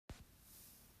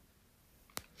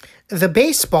The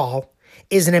baseball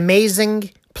is an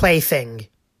amazing plaything.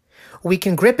 We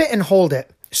can grip it and hold it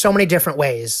so many different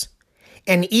ways.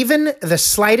 And even the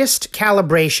slightest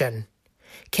calibration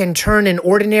can turn an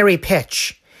ordinary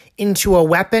pitch into a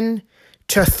weapon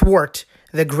to thwart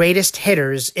the greatest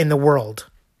hitters in the world.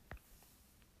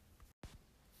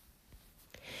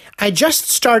 I just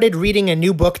started reading a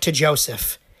new book to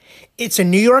Joseph. It's a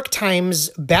New York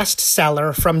Times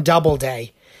bestseller from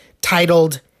Doubleday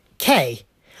titled K,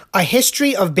 A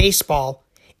History of Baseball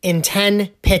in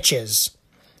 10 Pitches.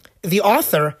 The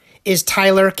author is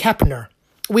Tyler Kepner.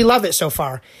 We love it so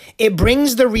far. It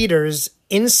brings the readers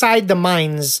inside the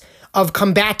minds of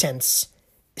combatants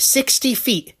 60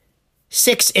 feet,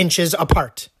 6 inches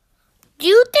apart. Do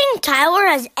you think Tyler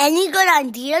has any good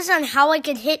ideas on how I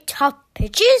can hit tough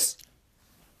pitches?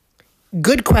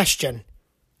 Good question.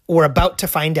 We're about to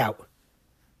find out.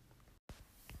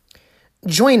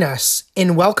 Join us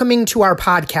in welcoming to our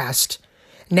podcast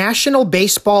national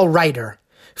baseball writer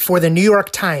for the New York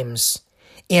Times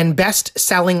and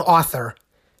best-selling author,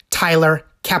 Tyler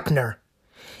Kepner.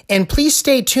 And please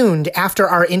stay tuned after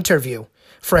our interview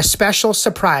for a special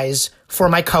surprise for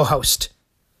my co-host.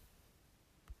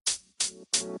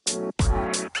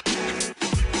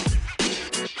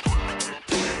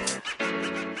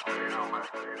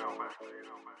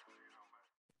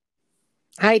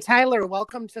 Hi, Tyler.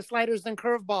 Welcome to Sliders and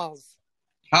Curveballs.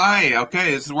 Hi.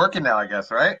 Okay, this is working now, I guess,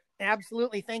 right?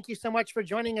 Absolutely. Thank you so much for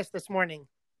joining us this morning.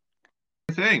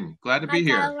 Glad to be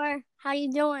here. Hi, Tyler. How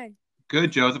you doing?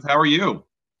 Good, Joseph. How are you?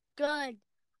 Good.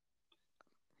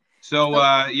 So,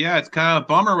 it's kind of a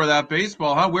bummer without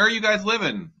baseball, huh? Where are you guys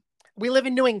living? We live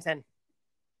in Newington.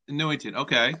 In Newington.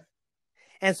 Okay.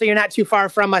 And so you're not too far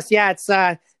from us. Yeah, it's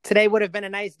today would have been a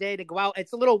nice day to go out.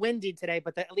 It's a little windy today,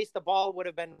 but at least the ball would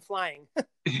have been flying.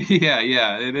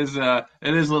 Yeah. It is a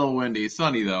little windy.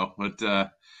 Sunny though, but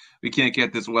we can't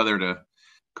get this weather to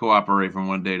cooperate from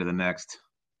one day to the next.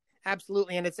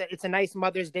 Absolutely, and it's a nice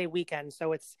Mother's Day weekend,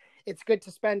 so it's good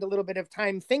to spend a little bit of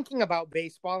time thinking about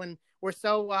baseball, and we're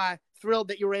so thrilled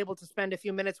that you were able to spend a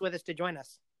few minutes with us to join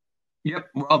us. Yep.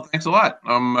 Well, thanks a lot.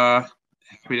 I'm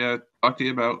happy to talk to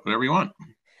you about whatever you want.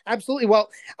 Absolutely.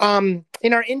 Well,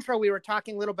 in our intro, we were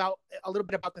talking a little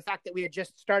bit about the fact that we had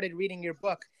just started reading your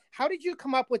book. How did you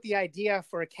come up with the idea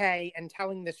for K and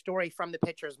telling the story from the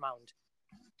pitcher's mound?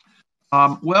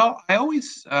 Well, I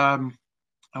was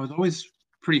always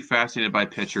pretty fascinated by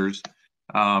pitchers,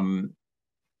 and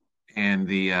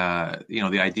the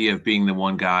idea of being the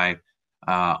one guy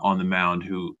on the mound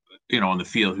who, on the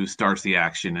field, who starts the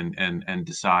action and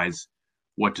decides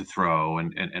what to throw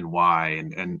and why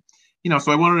and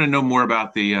so I wanted to know more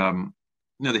about the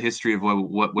the history of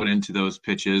what went into those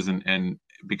pitches and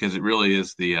because it really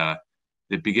is the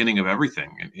beginning of everything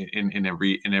in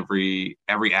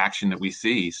every action that we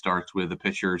see starts with a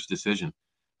pitcher's decision.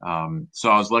 So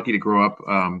I was lucky to grow up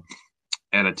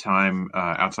at a time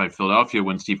outside Philadelphia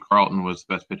when Steve Carlton was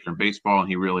the best pitcher in baseball, and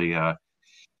he really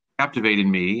captivated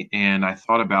me. And I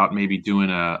thought about maybe doing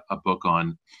a book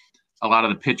on a lot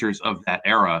of the pitchers of that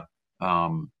era,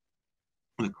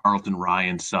 the Carlton,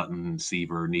 Ryan, Sutton,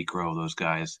 Seaver, Niekro, those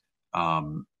guys.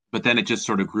 But then it just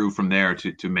sort of grew from there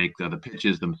to make the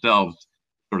pitches themselves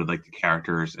sort of like the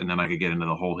characters, and then I could get into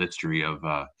the whole history of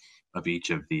each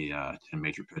of the 10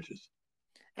 major pitches.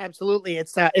 Absolutely,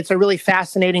 it's a really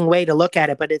fascinating way to look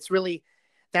at it, but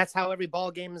that's how every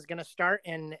ball game is going to start,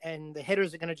 and the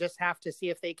hitters are going to just have to see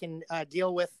if they can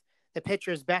deal with the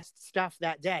pitcher's best stuff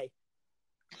that day.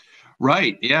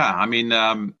 Right. Yeah. I mean,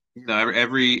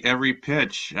 every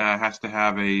pitch has to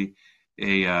have a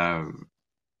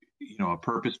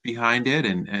purpose behind it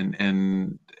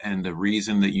and the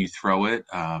reason that you throw it.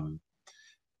 And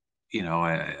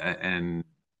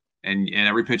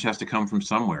every pitch has to come from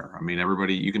somewhere. I mean,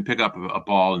 you can pick up a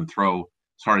ball and throw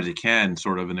as hard as you can,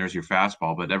 sort of, and there's your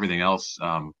fastball. But everything else,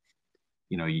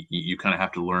 you kind of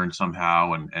have to learn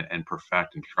somehow and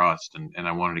perfect and trust. And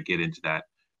I wanted to get into that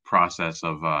process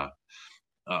of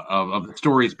the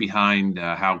stories behind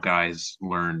how guys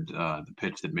learned the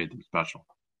pitch that made them special.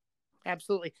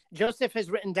 Absolutely. Joseph has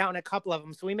written down a couple of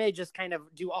them, so we may just kind of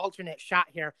do alternate shot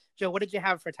here. Joe, what did you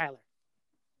have for Tyler?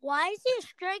 Why is the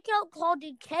strikeout called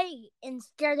a K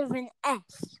instead of an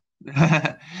S?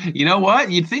 You know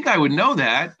what? You'd think I would know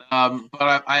that,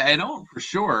 but I don't for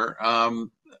sure. I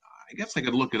guess I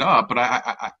could look it up, but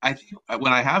I think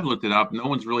when I have looked it up, no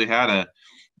one's really had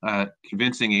a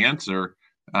convincing answer.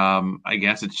 I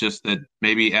guess it's just that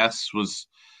maybe S was,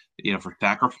 for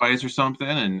sacrifice or something,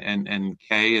 and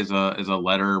K is a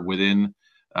letter within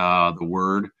the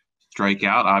word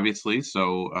strikeout, obviously.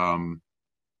 So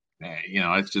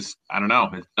it's just I don't know,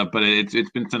 but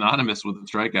it's been synonymous with the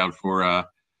strikeout for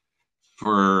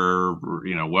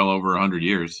well over 100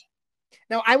 years.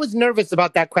 Now, I was nervous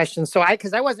about that question,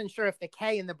 because I wasn't sure if the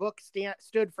K in the book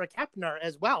stood for Kepner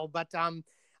as well. But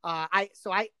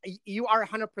you are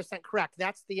 100% correct.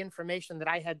 That's the information that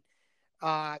I had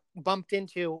bumped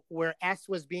into, where S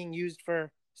was being used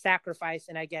for sacrifice,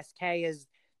 and I guess K is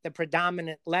the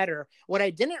predominant letter. What I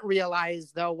didn't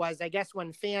realize, though, was I guess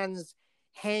when fans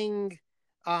hang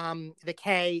the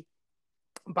K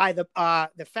by the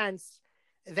fence,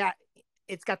 that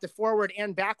it's got the forward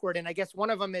and backward, and I guess one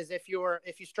of them is if you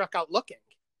struck out looking.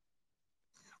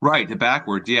 Right, the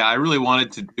backwards. Yeah, I really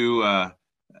wanted to do to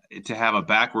have a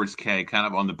backwards K kind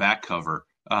of on the back cover.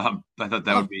 I thought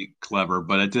that would be clever,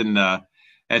 but it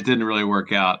didn't really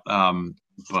work out.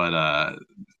 But I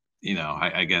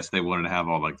guess they wanted to have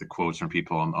all like the quotes from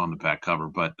people on the back cover.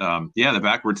 But yeah, the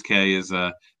backwards K is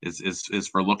for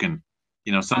looking.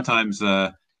 Sometimes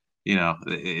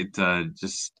it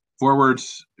just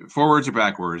forwards or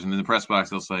backwards, and in the press box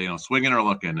they'll say swinging or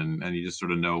looking, and you just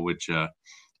sort of know which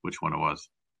one it was.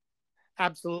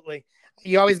 Absolutely.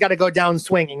 You always got to go down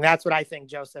swinging. That's what I think,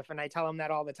 Joseph, and I tell them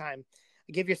that all the time.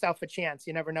 Give yourself a chance.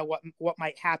 You never know what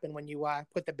might happen when you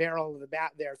put the barrel of the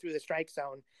bat there through the strike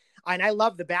zone. And I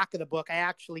love the back of the book. I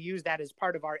actually use that as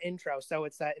part of our intro, so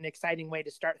it's an exciting way to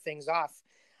start things off.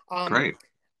 Great.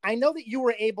 I know that you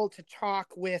were able to talk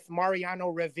with Mariano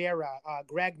Rivera,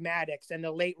 Greg Maddux, and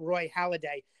the late Roy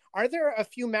Halladay. Are there a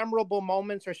few memorable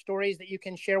moments or stories that you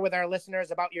can share with our listeners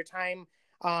about your time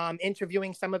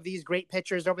interviewing some of these great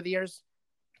pitchers over the years?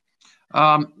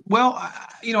 Well,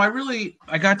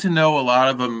 I got to know a lot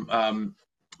of them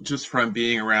just from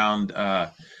being around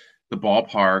the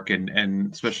ballpark,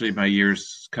 and especially my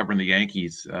years covering the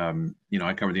Yankees. I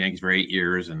covered the Yankees for 8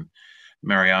 years, and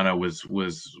Mariano was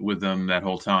with them that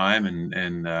whole time,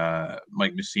 and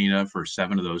Mike Mussina for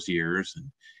 7 of those years,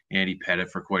 and Andy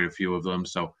Pettitte for quite a few of them.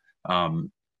 So,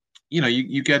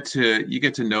 you get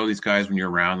to know these guys when you're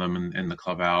around them in the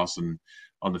clubhouse and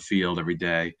on the field every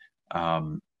day.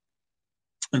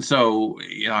 And so,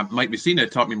 Mike Mussina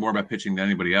taught me more about pitching than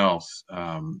anybody else.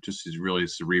 Just he's really a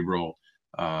cerebral,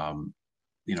 insightful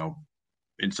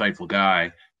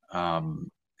guy.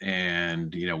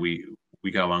 And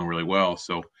we got along really well.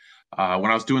 So when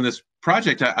I was doing this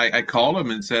project, I called him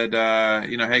and said,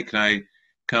 hey, can I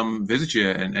come visit you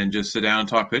and just sit down and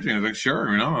talk pitching? I was like,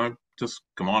 sure, just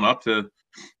come on up to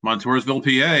Montoursville, PA,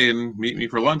 and meet me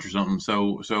for lunch or something.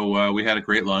 So we had a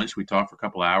great lunch. We talked for a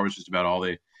couple of hours just about all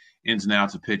the ins and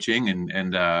outs of pitching,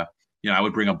 and I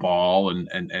would bring a ball and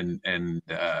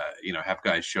have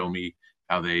guys show me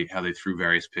how they threw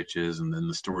various pitches and then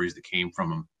the stories that came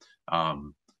from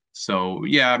them. So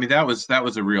yeah, I mean that was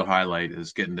a real highlight,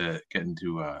 is getting to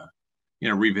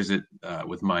revisit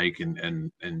with Mike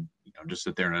and just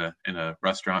sit there in a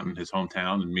restaurant in his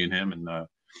hometown, and me and him and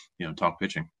talk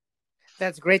pitching.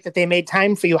 That's great that they made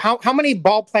time for you. How many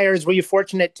ball players were you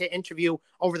fortunate to interview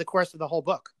over the course of the whole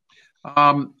book?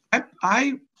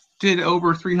 I did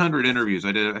over 300 interviews.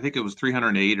 I think it was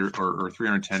 308 or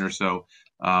 310 or so.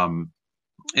 And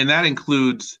that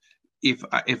includes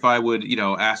if I would,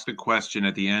 ask a question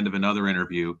at the end of another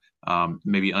interview,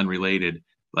 maybe unrelated,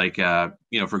 like,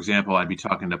 for example, I'd be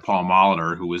talking to Paul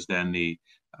Molitor, who was then the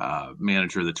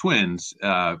manager of the Twins,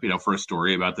 for a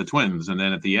story about the Twins. And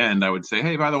then at the end, I would say,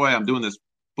 hey, by the way, I'm doing this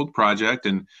book project,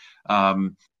 and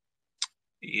I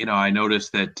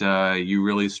noticed that you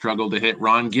really struggled to hit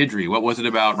Ron Guidry. What was it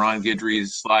about Ron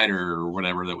Guidry's slider or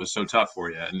whatever that was so tough for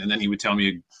you? And then he would tell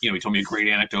me, he told me a great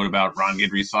anecdote about Ron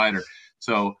Guidry's slider.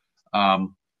 So, I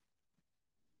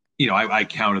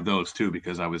counted those too,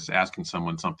 because I was asking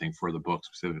someone something for the book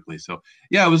specifically. So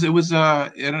yeah, it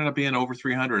ended up being over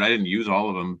 300. I didn't use all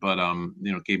of them, but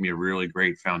it gave me a really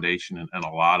great foundation and a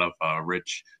lot of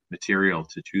rich material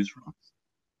to choose from.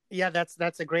 Yeah,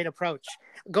 that's a great approach.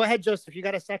 Go ahead, Joseph. You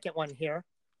got a second one here.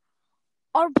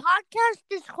 Our podcast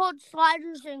is called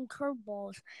Sliders and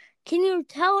Curveballs. Can you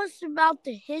tell us about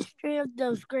the history of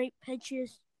those great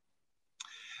pitches?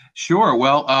 Sure.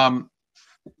 Well,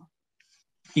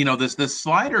 this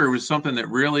slider was something that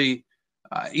really,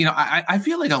 I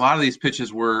feel like a lot of these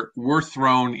pitches were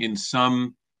thrown in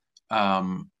some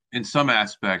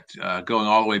aspect going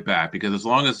all the way back, because as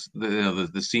long as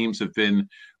the seams have been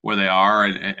where they are,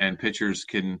 and pitchers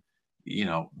can,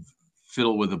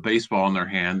 fiddle with a baseball in their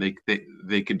hand, they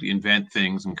could invent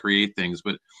things and create things.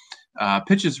 But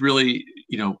pitches really,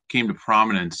 came to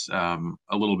prominence a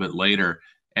little bit later.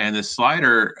 And the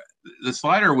slider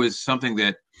was something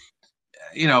that,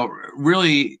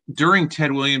 really during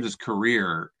Ted Williams'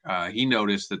 career, he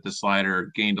noticed that the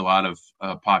slider gained a lot of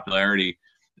popularity,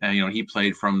 And he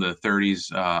played from the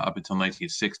 30s up until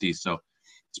 1960s. So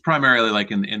it's primarily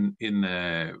like in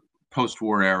the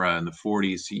post-war era in the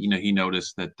 40s. He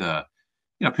noticed that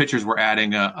pitchers were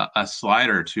adding a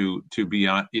slider to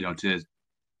beyond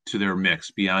to their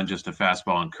mix beyond just a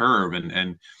fastball and curve,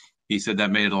 and he said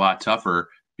that made it a lot tougher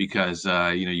because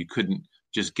you couldn't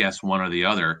just guess one or the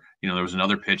other. There was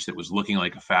another pitch that was looking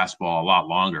like a fastball a lot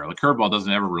longer. The curveball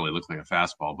doesn't ever really look like a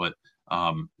fastball, but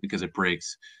because it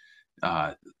breaks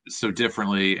so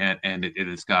differently, and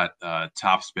it's got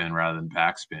top spin rather than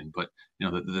backspin. But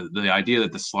the idea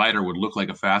that the slider would look like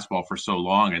a fastball for so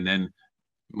long and then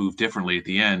move differently at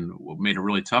the end made it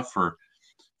really tough for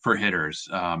hitters.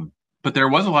 But there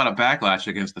was a lot of backlash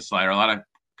against the slider. A lot of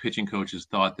pitching coaches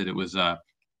thought that it was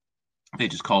they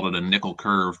just called it a nickel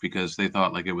curve because they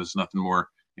thought like it was nothing more,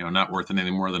 not worth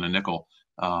anything more than a nickel.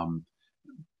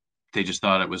 They just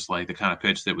thought it was like the kind of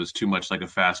pitch that was too much like a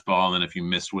fastball, and then if you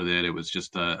missed with it, it was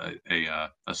just a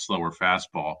slower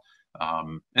fastball.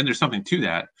 And there's something to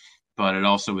that, but it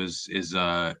also is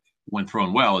when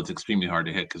thrown well, it's extremely hard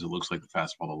to hit because it looks like the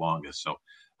fastball the longest. So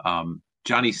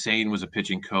Johnny Sain was a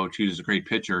pitching coach. He was a great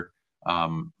pitcher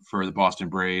for the Boston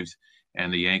Braves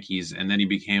and the Yankees, and then he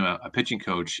became a pitching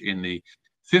coach in the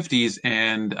 50s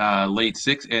and late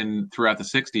 60s and throughout the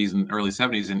 60s and early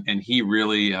 70s, and he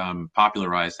really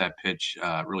popularized that pitch,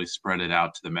 really spread it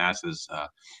out to the masses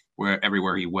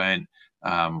everywhere he went.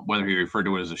 Whether he referred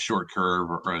to it as a short curve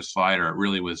or a slider, it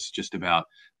really was just about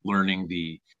learning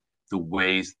the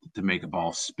ways to make a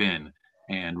ball spin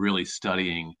and really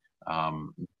studying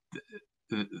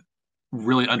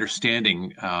really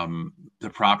understanding the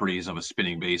properties of a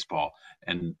spinning baseball,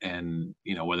 and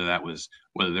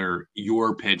whether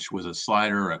your pitch was a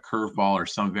slider, a curveball, or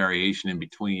some variation in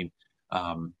between.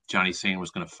 Johnny Sain was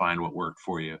going to find what worked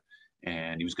for you,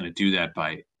 and he was going to do that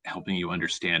by helping you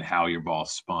understand how your ball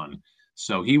spun.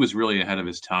 So he was really ahead of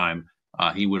his time.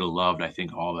 He would have loved, I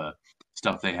think, all the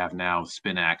stuff they have now,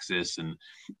 spin axis and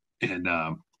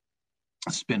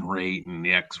spin rate and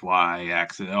the XY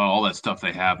axis, all that stuff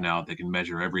they have now. They can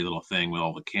measure every little thing with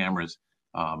all the cameras.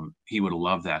 He would have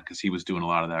loved that because he was doing a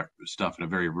lot of that stuff in a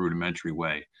very rudimentary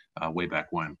way way back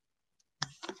when.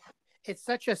 It's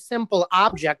such a simple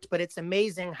object, but it's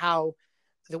amazing how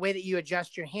the way that you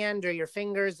adjust your hand or your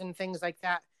fingers and things like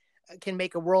that can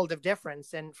make a world of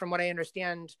difference. And from what I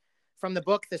understand from the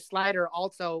book, the slider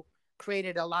also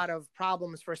created a lot of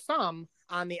problems for some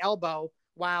on the elbow,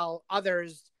 while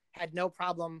others had no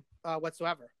problem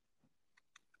whatsoever.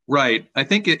 Right. I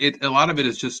think a lot of it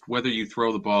is just whether you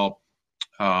throw the ball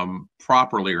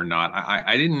properly or not.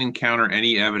 I didn't encounter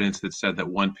any evidence that said that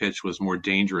one pitch was more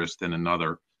dangerous than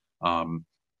another.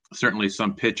 Certainly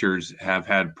some pitchers have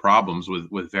had problems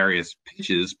with various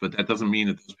pitches, but that doesn't mean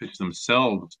that those pitches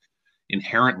themselves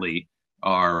inherently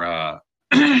are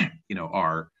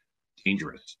are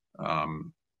dangerous.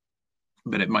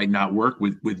 But it might not work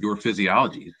with your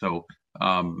physiology. So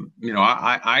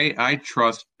I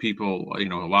trust people, a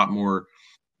lot more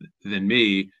than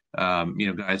me.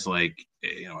 Guys like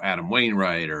Adam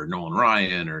Wainwright or Nolan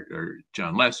Ryan or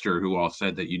John Lester, who all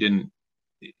said that you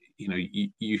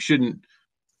shouldn't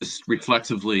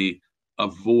reflexively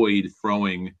avoid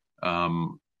throwing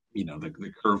the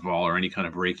curveball or any kind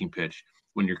of breaking pitch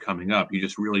when you're coming up. You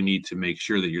just really need to make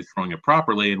sure that you're throwing it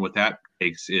properly, and what that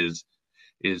takes is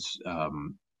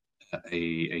an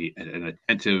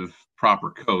attentive,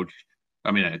 proper coach.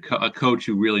 I mean, a coach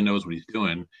who really knows what he's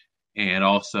doing, and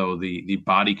also the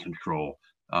body control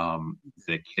that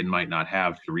a kid might not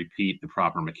have to repeat the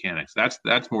proper mechanics.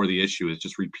 That's more the issue, is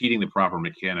just repeating the proper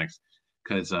mechanics,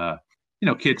 because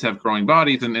kids have growing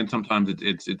bodies, and sometimes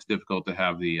it's difficult to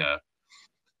have the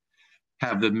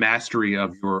mastery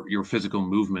of your physical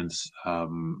movements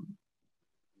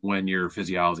when your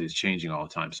physiology is changing all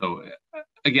the time. So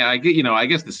again, I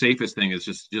guess the safest thing is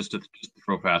just to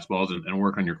throw fastballs and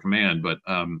work on your command. But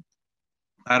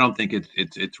I don't think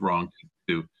it's wrong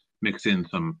to mix in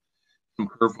some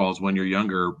curveballs when you're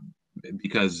younger,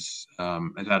 because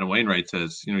as Adam Wainwright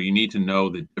says, you need to know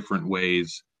the different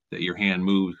ways that your hand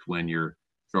moves when you're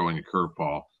throwing a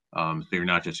curveball. So you're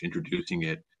not just introducing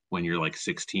it when you're like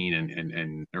 16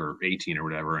 and or 18 or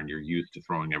whatever, and you're used to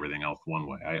throwing everything else one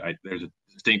way. There's a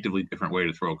distinctively different way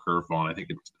to throw a curveball, and I think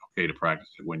it's okay to practice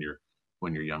it when you're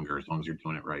younger, as long as you're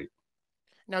doing it right.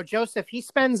 Now, Joseph, he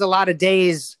spends a lot of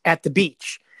days at the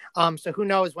beach. So who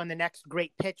knows when the next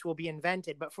great pitch will be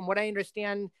invented. But from what I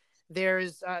understand,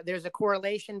 there's a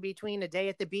correlation between a day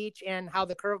at the beach and how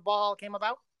the curveball came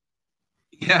about.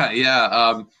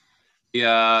 Yeah.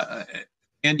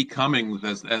 Andy Cummings,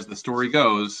 as the story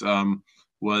goes,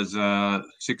 was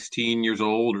 16 years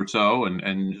old or so,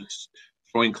 and just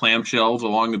throwing clamshells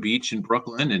along the beach in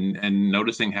Brooklyn, and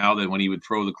noticing how that when he would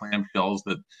throw the clamshells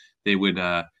that they would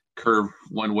curve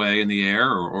one way in the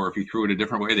air, or if he threw it a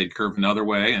different way, they'd curve another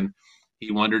way. And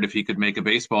he wondered if he could make a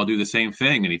baseball do the same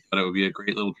thing, and he thought it would be a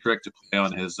great little trick to play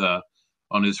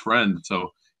on his friend.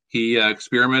 So he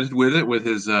experimented with it with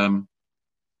his I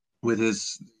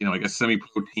guess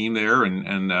semi-pro team there,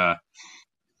 and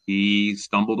he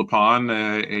stumbled upon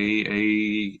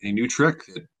a new trick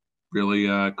that really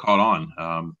caught on,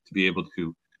 to be able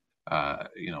to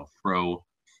throw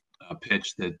a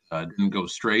pitch that didn't go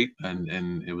straight,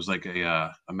 and it was like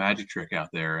a magic trick out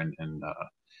there, and in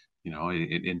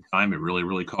time it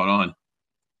really caught on.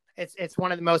 It's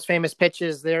one of the most famous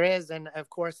pitches there is, and of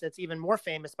course it's even more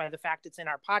famous by the fact it's in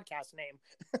our podcast name.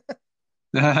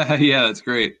 Yeah, that's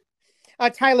great.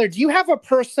 Tyler, do you have a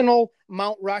personal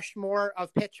Mount Rushmore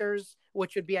of pitchers,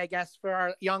 which would be, I guess, for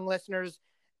our young listeners,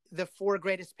 the 4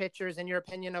 greatest pitchers in your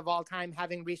opinion of all time,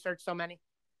 having researched so many?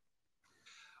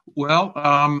 Well,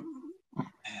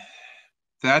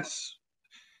 that's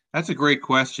a great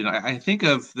question. I think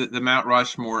of the Mount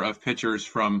Rushmore of pitchers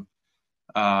from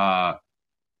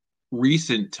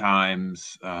recent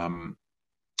times.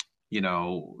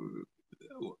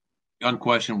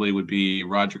 Unquestionably would be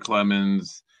Roger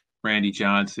Clemens, Randy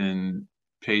Johnson,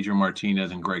 Pedro Martinez,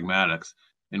 and Greg Maddux,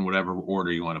 in whatever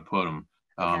order you want to put them.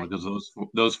 Okay. Because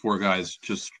those 4 guys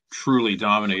just truly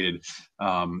dominated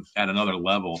at another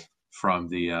level from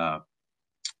let's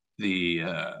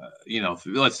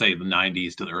say the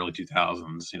 90s to the early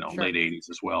 2000s, sure. Late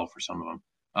 80s as well for some of them.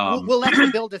 We'll let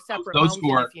you build a separate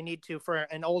mountain if you need to for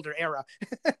an older era.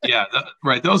 Yeah,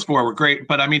 right. Those 4 were great,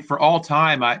 but I mean, for all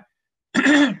time,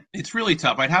 it's really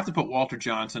tough. I'd have to put Walter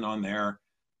Johnson on there.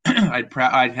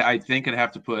 I think I'd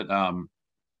have to put. Some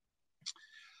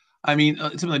of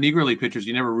the Negro League pitchers,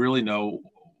 you never really know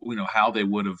how they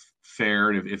would have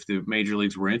fared if the major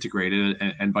leagues were integrated,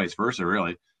 and vice versa,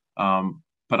 really.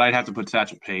 But I'd have to put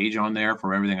Satchel Paige on there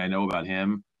from everything I know about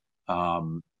him.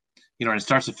 And it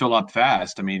starts to fill up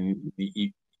fast. I mean,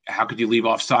 how could you leave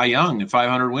off Cy Young at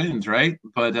 500 wins, right?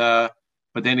 But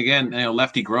then again,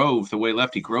 Lefty Grove, the way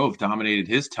Lefty Grove dominated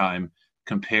his time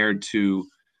compared to,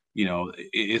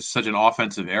 it's such an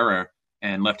offensive era,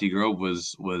 and Lefty Grove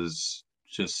was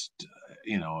just,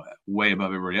 way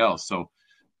above everybody else. So,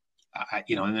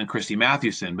 and then Christy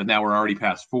Mathewson, but now we're already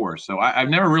past 4. So I've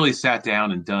never really sat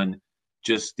down and done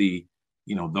just the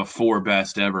 4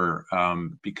 best ever,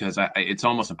 because it's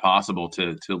almost impossible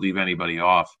to leave anybody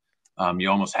off. You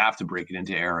almost have to break it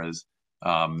into eras.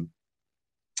 But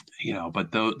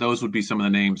those would be some of the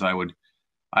names I would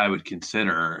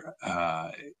consider,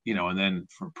 and then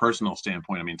from a personal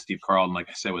standpoint, I mean, Steve Carlton, like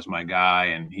I said, was my guy,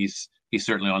 and he's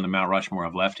certainly on the Mount Rushmore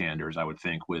of left-handers, I would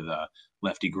think, with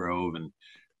Lefty Grove and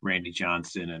Randy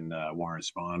Johnson and Warren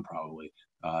Spahn, probably.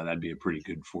 That'd be a pretty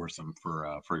good foursome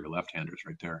for your left-handers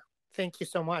right there. Thank you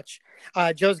so much.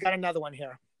 Joe's got another one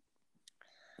here.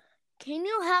 Can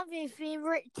you have a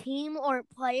favorite team or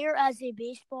player as a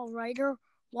baseball writer?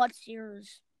 What's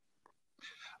yours?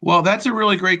 Well, that's a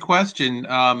really great question.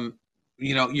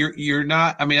 You're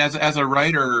not. I mean, as a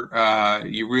writer,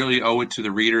 you really owe it to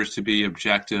the readers to be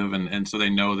objective, and so they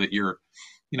know that you're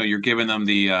giving them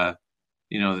the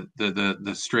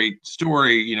the straight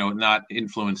story. Not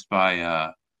influenced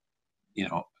by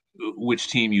which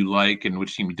team you like and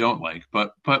which team you don't like.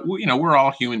 But we're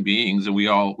all human beings, and we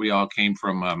all came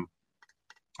from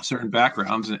certain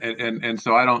backgrounds, and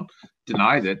so I don't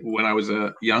deny that when I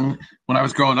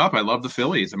was growing up, I loved the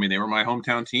Phillies. I mean, they were my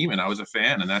hometown team, and I was a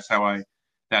fan, and that's how I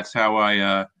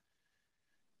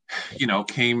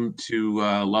came to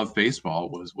love baseball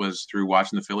was through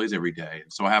watching the Phillies every day.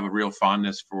 And so I have a real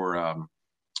fondness for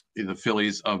the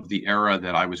Phillies of the era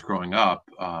that I was growing up.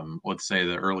 Let's say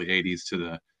the early 80s to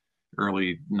the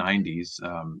early 90s,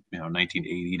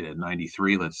 1980 to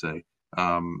 93, let's say.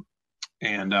 So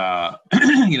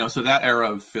that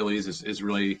era of Phillies is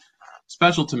really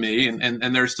special to me,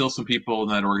 and there's still some people in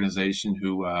that organization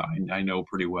who I know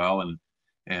pretty well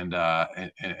and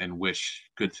wish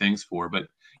good things for. But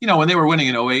when they were winning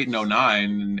in 08 and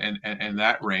 09 and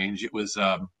that range, it was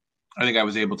I think I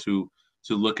was able to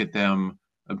look at them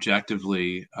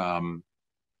objectively, and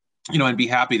be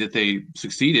happy that they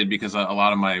succeeded, because a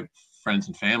lot of my friends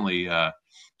and family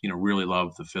really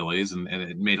loved the Phillies, and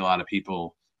it made a lot of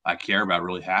people I care about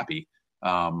really happy.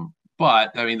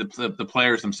 But I mean, the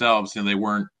players themselves, they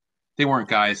weren't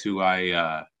guys who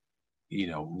I,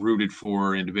 rooted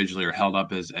for individually or held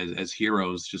up as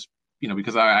heroes, just,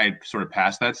 because I sort of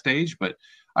passed that stage. But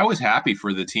I was happy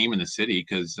for the team and the city,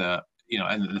 because,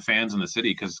 and the fans in the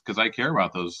city, because I care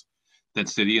about that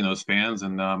city and those fans.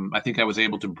 And I think I was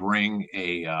able to bring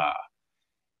a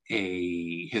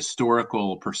a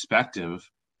historical perspective,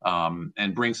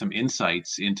 and bring some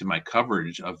insights into my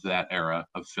coverage of that era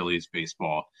of Phillies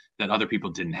baseball that other people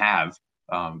didn't have,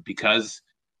 because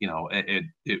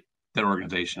that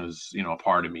organization was a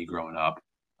part of me growing up.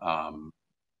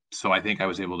 So I think I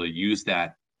was able to use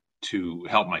that to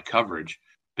help my coverage,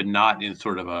 but not in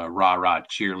sort of a rah-rah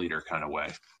cheerleader kind of way.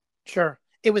 Sure.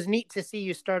 It was neat to see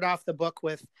you start off the book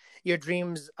with your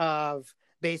dreams of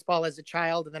baseball as a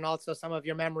child, and then also some of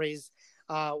your memories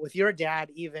with your dad,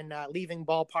 even leaving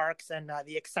ballparks and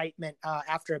the excitement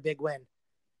after a big win.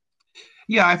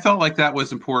 Yeah, I felt like that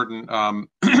was important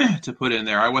to put in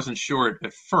there. I wasn't sure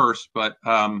at first, but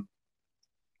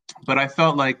I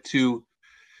felt like to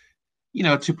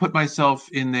put myself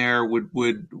in there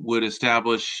would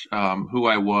establish who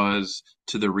I was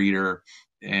to the reader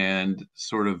and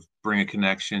sort of bring a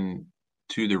connection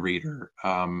to the reader.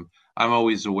 I'm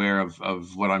always aware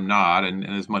of what I'm not, and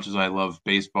as much as I love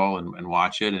baseball and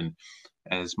watch it, and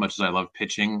as much as I love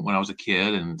pitching when I was a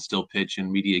kid and still pitch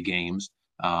in media games,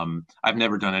 I've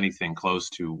never done anything close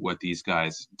to what these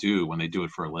guys do when they do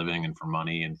it for a living and for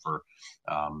money and for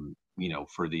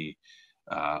for the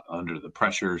under the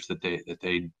pressures that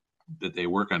they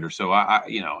work under. So I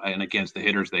and against the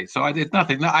hitters, it's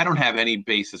nothing. No, I don't have any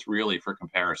basis really for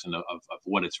comparison of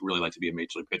what it's really like to be a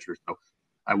major league pitcher. So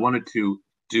I wanted to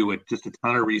do just a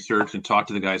ton of research and talk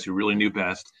to the guys who really knew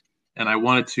best. And I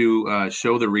wanted to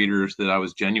show the readers that I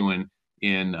was genuine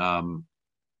in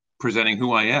presenting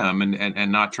who I am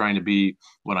and not trying to be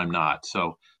what I'm not.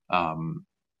 So, I'm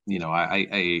not,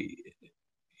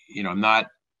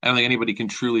 I don't think anybody can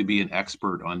truly be an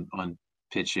expert on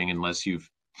pitching unless you've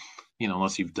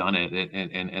done it.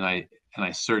 And I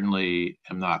certainly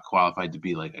am not qualified to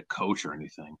be like a coach or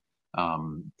anything.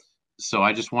 So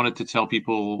I just wanted to tell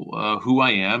people who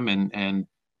I am and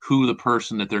who the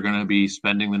person that they're going to be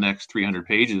spending the next 300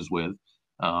 pages with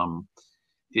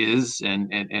is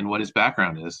and what his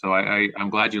background is. So I'm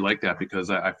glad you like that,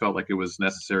 because I felt like it was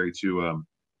necessary to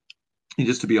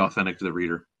just to be authentic to the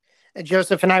reader.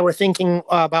 Joseph and I were thinking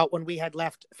about when we had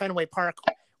left Fenway Park,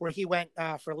 where he went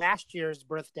for last year's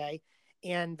birthday,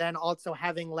 and then also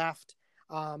having left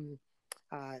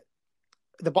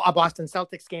the Boston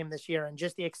Celtics game this year, and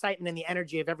just the excitement and the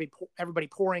energy of everybody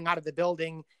pouring out of the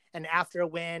building and after a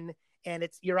win, and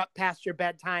you're up past your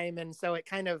bedtime. And so it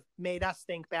kind of made us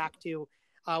think back to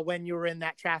when you were in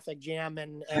that traffic jam,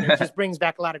 and it just brings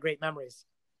back a lot of great memories.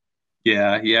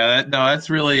 Yeah. That's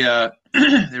really,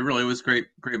 it really was great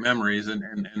memories.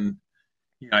 And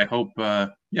I hope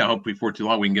before too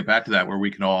long we can get back to that, where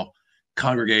we can all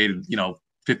congregate,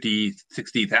 50,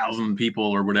 60,000 people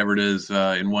or whatever it is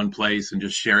in one place, and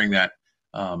just sharing that,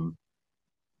 that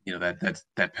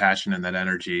passion and that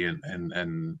energy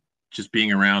and just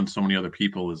being around so many other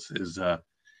people is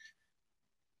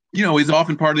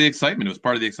often part of the excitement. It was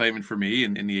part of the excitement for me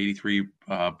in the 83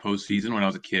 postseason when I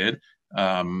was a kid.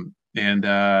 But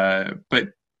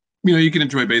you can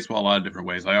enjoy baseball a lot of different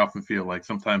ways. I often feel like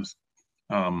sometimes,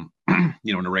 in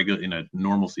a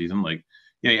normal season, like,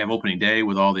 you have opening day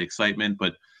with all the excitement,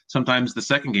 but sometimes the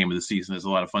second game of the season is a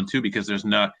lot of fun too, because there's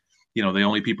not, the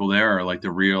only people there are like the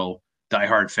real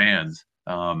diehard fans.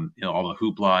 All the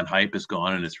hoopla and hype is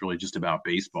gone, and it's really just about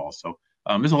baseball. So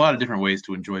there's a lot of different ways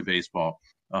to enjoy baseball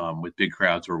with big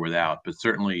crowds or without, but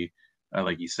certainly,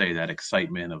 like you say, that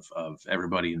excitement of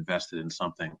everybody invested in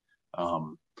something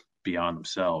beyond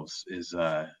themselves is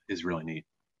really neat.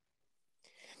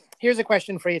 Here's a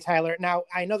question for you, Tyler. Now,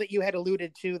 I know that you had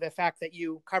alluded to the fact that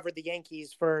you covered the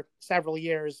Yankees for several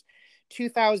years.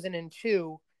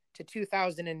 2002 to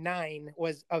 2009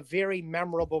 was a very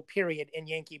memorable period in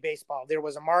Yankee baseball. There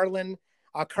was a Marlin,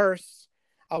 a curse,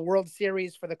 a World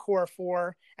Series for the Core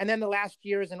Four, and then the last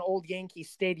years in Old Yankee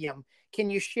Stadium.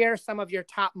 Can you share some of your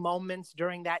top moments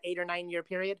during that 8 or 9 year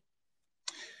period?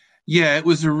 Yeah, it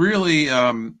was a really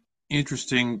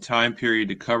interesting time period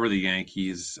to cover the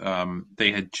Yankees.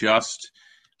 They had just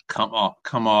come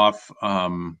off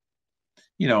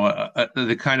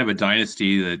the kind of a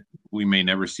dynasty that we may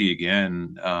never see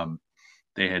again.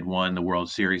 They had won the World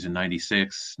Series in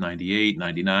 96, 98,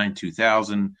 99,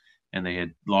 2000, and they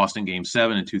had lost in Game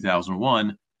 7 in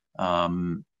 2001.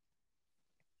 So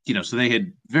they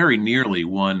had very nearly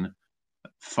won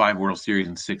 5 World Series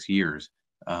in 6 years.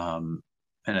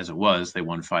 And as it was, they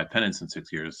won 5 pennants in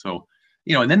 6 years. So,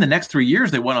 and then the next 3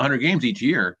 years, they won 100 games each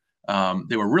year.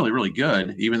 They were really, really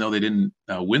good, even though they didn't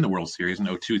win the World Series in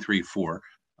 02, 03, 4.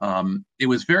 It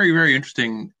was very, very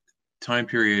interesting time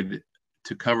period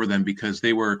to cover them, because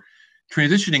they were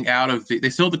transitioning out of they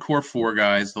still had the Core Four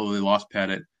guys, though they lost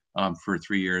Pettit for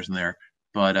 3 years in there.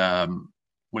 But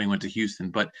when he went to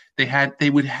Houston. But they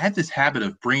would had this habit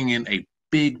of bringing in a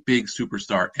big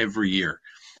superstar every year,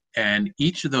 and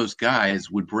each of those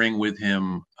guys would bring with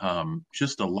him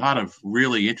just a lot of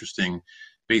really interesting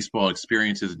baseball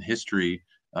experiences and history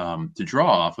to draw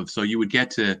off of. So you would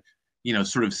get to,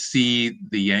 sort of see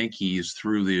the Yankees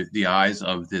through the eyes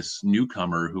of this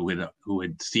newcomer who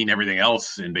had seen everything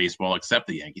else in baseball except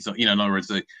the Yankees. So, in other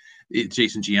words,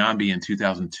 Jason Giambi in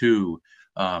 2002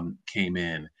 came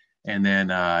in, and then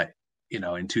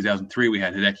in 2003 we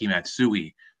had Hideki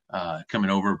Matsui coming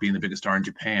over, being the biggest star in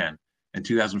Japan. In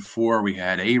 2004 we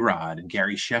had A-Rod and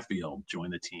Gary Sheffield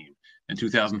join the team. In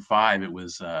 2005 it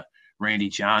was Randy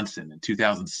Johnson. In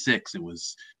 2006 it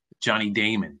was Johnny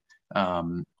Damon.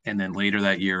 And then later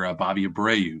that year, Bobby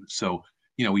Abreu. So,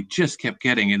 we just kept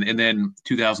getting, and then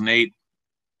 2008,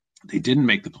 they didn't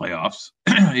make the playoffs.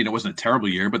 It wasn't a terrible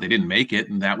year, but they didn't make it,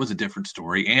 and that was a different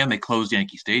story. And they closed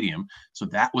Yankee Stadium, so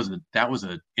that was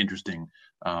an interesting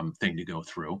thing to go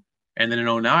through. And then in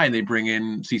 2009, they bring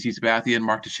in CC Sabathia and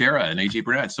Mark Teixeira and AJ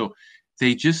Burnett. So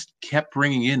they just kept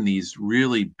bringing in these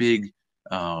really big,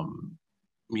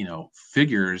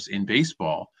 figures in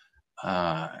baseball.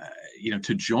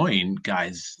 To join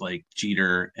guys like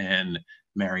Jeter and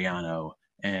Mariano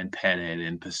and Pettit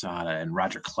and Posada and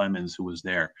Roger Clemens, who was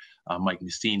there, Mike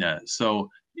Messina. So,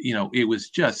 it was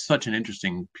just such an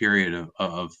interesting period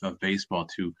of baseball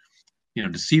to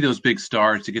see those big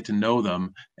stars, to get to know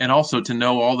them, and also to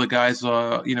know all the guys,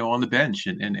 on the bench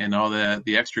and all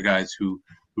the extra guys who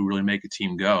really make a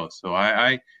team go. So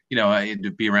I had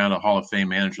to be around a Hall of Fame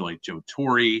manager like Joe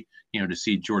Torre, to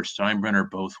see George Steinbrenner,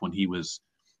 both when he was,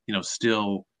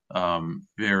 still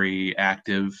very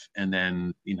active, and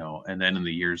then in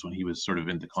the years when he was sort of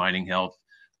in declining health.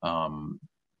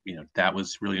 That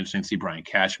was really interesting to see Brian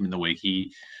Cashman, the way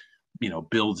he,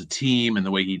 builds a team, and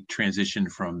the way he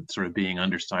transitioned from sort of being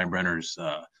under Steinbrenner's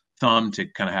thumb to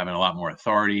kind of having a lot more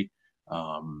authority.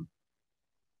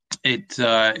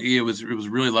 It was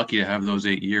really lucky to have those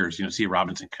 8 years. See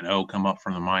Robinson Cano come up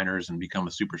from the minors and become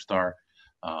a superstar.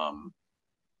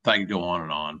 I could go on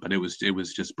and on, but it was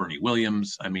just Bernie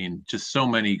Williams. I mean, just so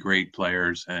many great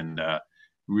players and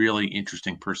really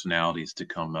interesting personalities to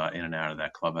come in and out of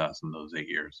that clubhouse in those 8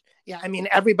 years. Yeah, I mean,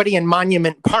 everybody in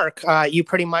Monument Park, you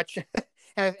pretty much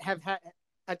have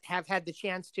had the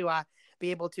chance to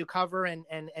be able to cover and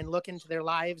look into their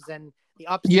lives and the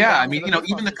ups. Yeah, I mean,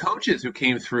 even the coaches who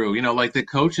came through, like the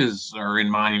coaches are in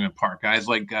Monument Park. Guys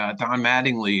like Don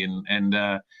Mattingly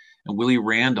and Willie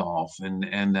Randolph and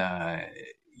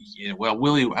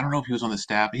Willie, I don't know if he was on the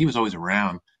staff, but he was always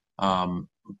around.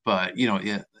 But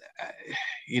like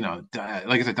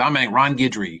I said, Don Manning, Ron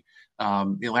Guidry,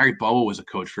 Larry Bowa was a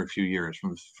coach for a few years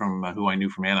from who I knew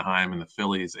from Anaheim and the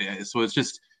Phillies. So it's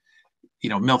just,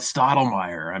 Milt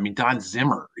Stottlemyre. I mean, Don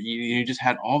Zimmer. You just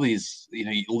had all these.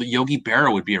 Yogi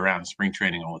Berra would be around spring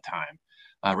training all the time.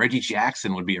 Reggie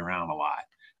Jackson would be around a lot.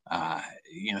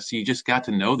 So you just got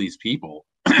to know these people.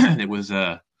 It was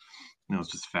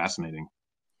it's just fascinating.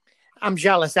 I'm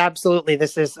jealous. Absolutely.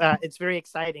 This is, it's very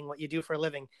exciting what you do for a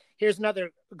living. Here's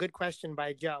another good question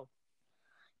by Joe.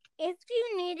 If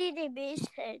you needed a base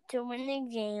hit to win the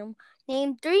game,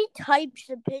 name 3 types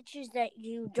of pitches that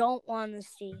you don't want to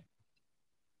see.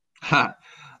 So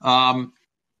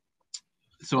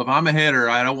if I'm a hitter,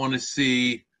 I don't want to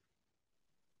see,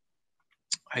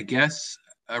 I guess,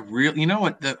 a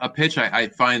pitch I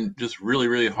find just really,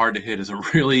 really hard to hit is a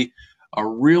really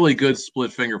good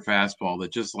split finger fastball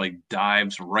that just like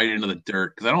dives right into the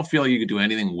dirt, because I don't feel like you could do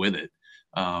anything with it.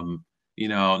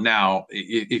 Now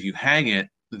if you hang it,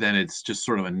 then it's just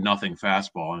sort of a nothing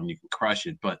fastball and you can crush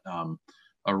it. But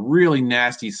a really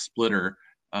nasty splitter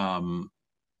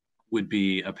would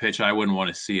be a pitch I wouldn't want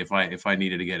to see if I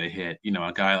needed to get a hit.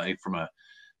 A guy like from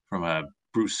a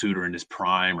Bruce Sutter in his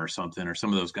prime or something, or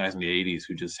some of those guys in the 80s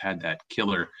who just had that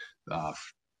killer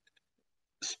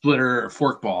splitter or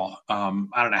forkball. I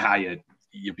don't know how you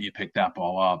pick that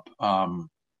ball up.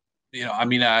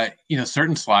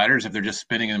 Certain sliders, if they're just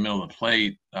spinning in the middle of the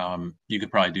plate, you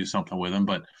could probably do something with them.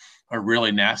 But a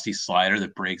really nasty slider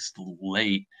that breaks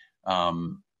late, I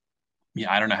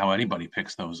don't know how anybody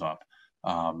picks those up.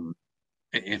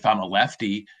 If I'm a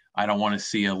lefty, I don't want to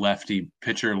see a lefty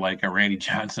pitcher like a Randy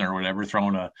Johnson or whatever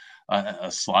throwing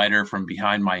a slider from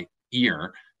behind my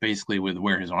ear, basically with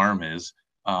where his arm is,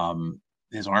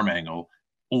 his arm angle,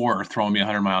 or throwing me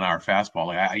 100-mile-an-hour fastball.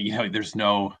 Like there's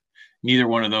neither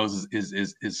one of those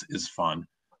is fun.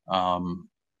 And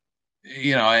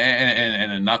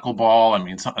a knuckleball. I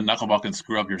mean, a knuckleball can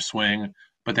screw up your swing,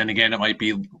 but then again, it might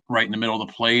be right in the middle of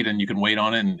the plate, and you can wait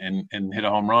on it and hit a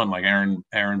home run like Aaron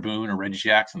Boone or Reggie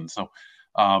Jackson. So,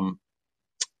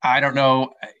 I don't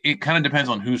know. It kind of depends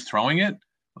on who's throwing it.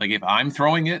 Like if I'm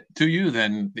throwing it to you,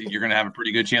 then you're going to have a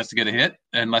pretty good chance to get a hit,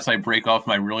 unless I break off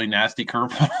my really nasty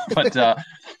curveball. But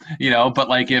but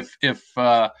like if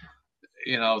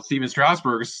Steven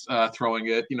Strasburg's throwing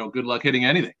it, good luck hitting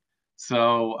anything.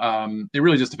 So it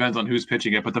really just depends on who's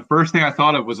pitching it. But the first thing I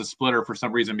thought of was a splitter for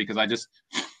some reason, because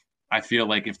I feel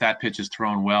like if that pitch is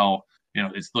thrown well,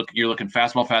 you're looking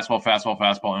fastball, fastball, fastball,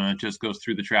 fastball, and it just goes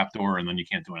through the trap door, and then you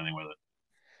can't do anything with it.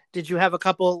 Did you have a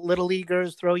couple little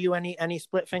leaguers throw you any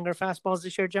split finger fastballs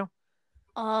this year, Joe?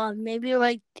 Maybe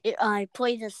like I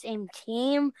played the same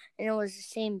team and it was the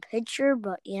same pitcher,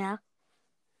 but yeah.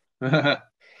 Wow,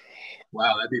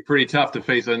 that'd be pretty tough to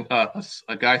face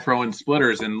a guy throwing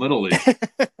splitters in Little League.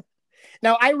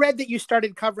 Now, I read that you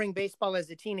started covering baseball as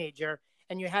a teenager,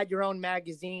 and you had your own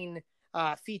magazine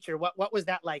feature. What was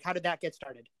that like? How did that get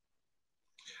started?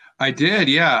 I did,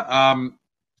 yeah.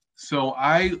 So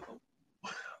I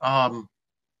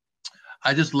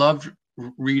just loved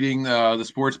reading the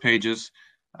sports pages.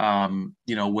 When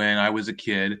I was a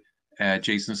kid,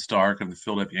 Jason Stark of the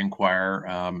Philadelphia Inquirer,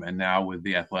 and now with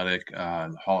the Athletic,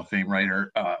 Hall of Fame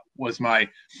writer, was my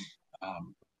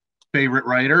favorite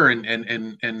writer,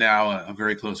 and now a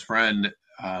very close friend.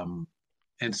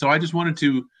 And so I just wanted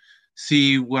to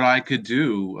see what I could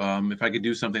do, if I could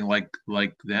do something like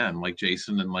them, like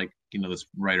Jason, and like the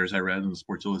writers I read in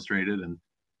Sports Illustrated and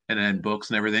then books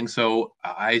and everything. So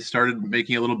I started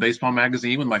making a little baseball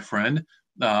magazine with my friend.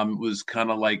 It was kind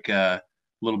of like a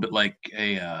little bit like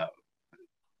a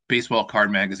baseball card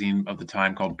magazine of the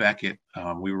time called Beckett.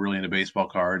 We were really into baseball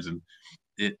cards, and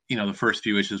the first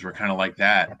few issues were kind of like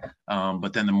that.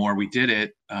 But then the more we did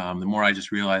it, the more I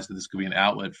just realized that this could be an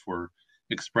outlet for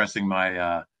expressing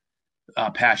my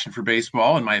passion for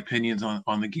baseball and my opinions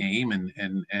on the game,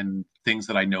 and things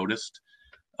that I noticed,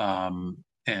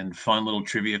 and fun little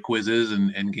trivia quizzes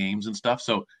and games and stuff.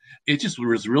 So it just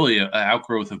was really an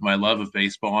outgrowth of my love of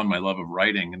baseball and my love of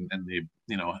writing, and the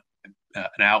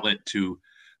an outlet to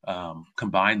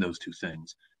combine those two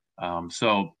things.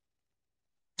 So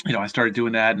I started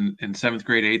doing that in seventh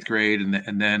grade, eighth grade,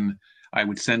 and then I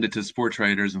would send it to sports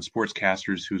writers and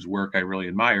sportscasters whose work I really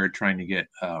admired, trying to get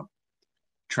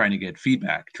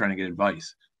feedback, trying to get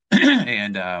advice.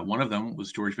 And one of them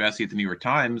was George Vesey at the New York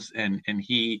Times, and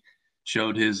he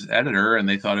showed his editor, and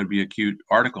they thought it'd be a cute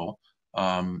article.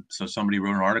 So somebody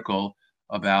wrote an article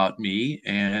about me,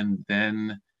 and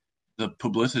then the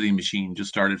publicity machine just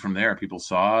started from there. People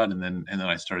saw it, and then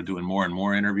I started doing more and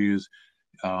more interviews,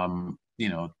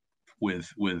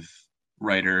 with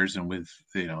writers and with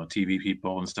TV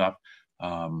people and stuff.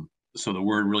 So the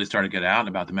word really started to get out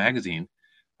about the magazine.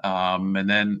 And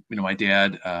then my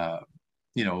dad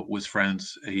was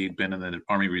friends. He'd been in the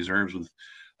Army Reserves with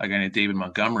a guy named David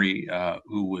Montgomery,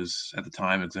 who was at the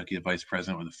time executive vice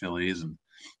president with the Phillies and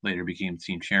later became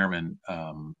team chairman.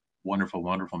 Wonderful,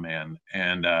 wonderful man.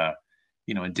 And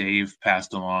and Dave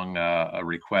passed along a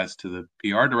request to the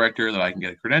PR director that I can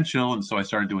get a credential. And so I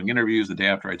started doing interviews the day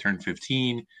after I turned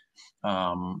 15.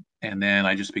 And then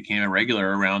I just became a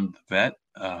regular around the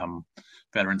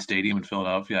Veteran Stadium in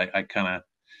Philadelphia. I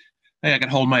could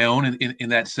hold my own in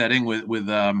that setting with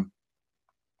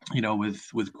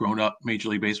grown up Major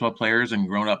League Baseball players and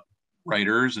grown up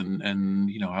writers. And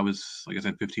I was, like I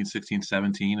said, 15, 16,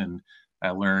 17. And I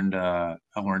learned a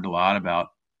lot about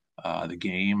the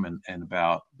game and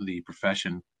about the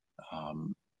profession,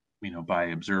 by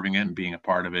observing it and being a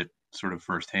part of it sort of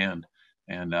firsthand.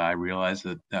 And I realized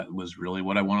that was really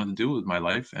what I wanted to do with my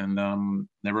life, and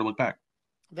never look back.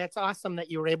 That's awesome that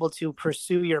you were able to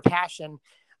pursue your passion.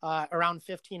 Around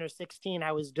 15 or 16,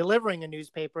 I was delivering a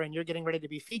newspaper, and you're getting ready to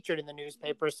be featured in the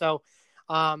newspaper. So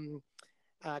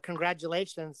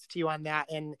congratulations to you on that.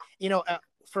 And,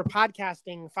 for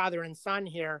podcasting father and son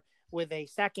here with a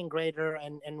second grader,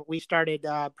 and we started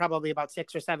probably about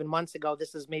 6 or 7 months ago.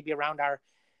 This is maybe around our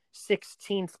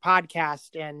 16th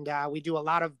podcast, and we do a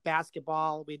lot of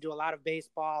basketball, we do a lot of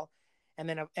baseball,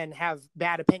 and have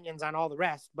bad opinions on all the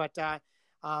rest. But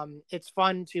it's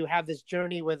fun to have this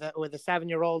journey with a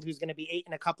 7-year-old who's going to be 8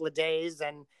 in a couple of days,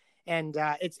 and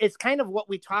it's kind of what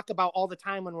we talk about all the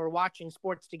time when we're watching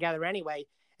sports together anyway.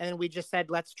 And then we just said,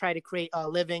 let's try to create a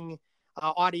living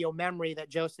audio memory that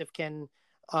Joseph can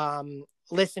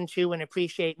listen to and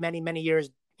appreciate many, many years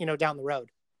down the road.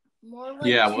 More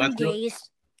like 2 days.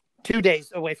 2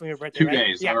 days away from your birthday. 2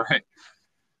 days. Yeah. All right.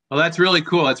 Well, that's really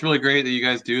cool. That's really great that you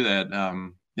guys do that.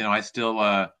 I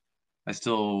still,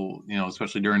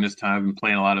 especially during this time, I've been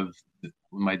playing a lot of with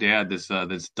my dad, this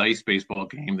dice baseball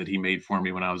game that he made for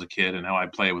me when I was a kid, and how I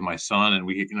play it with my son. And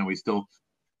we still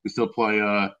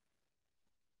play,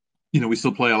 we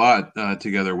still play a lot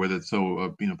together with it.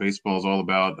 So, baseball is all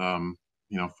about,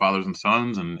 fathers and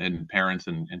sons and parents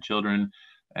and children.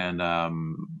 And,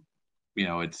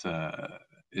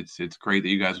 it's great that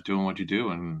you guys are doing what you do,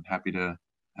 and happy to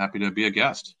be a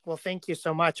guest. Well, thank you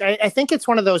so much. I think it's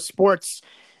one of those sports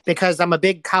because I'm a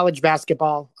big college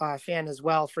basketball fan as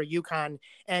well for UConn.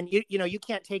 And, you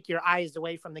can't take your eyes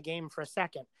away from the game for a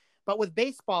second. But with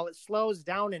baseball, it slows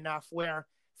down enough where,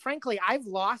 frankly, I've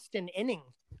lost an inning,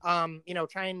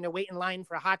 trying to wait in line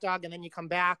for a hot dog. And then you come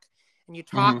back and you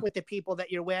talk with the people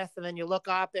that you're with. And then you look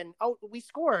up and, oh, we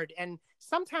scored. And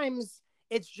sometimes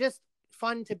it's just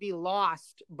fun to be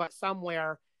lost, but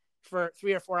somewhere for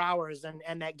 3 or 4 hours.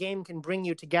 And that game can bring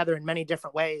you together in many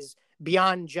different ways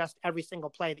beyond just every single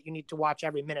play that you need to watch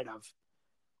every minute of.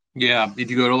 Yeah.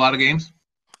 Did you go to a lot of games?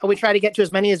 We try to get to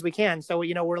as many as we can. So,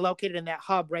 we're located in that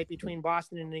hub right between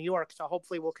Boston and New York. So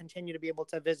hopefully we'll continue to be able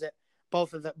to visit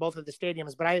both of the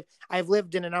stadiums. But I've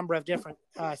lived in a number of different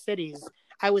cities.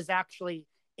 I was actually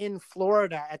in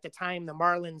Florida at the time the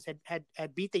Marlins had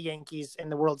beat the Yankees in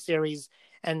the World Series,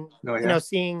 and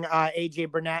seeing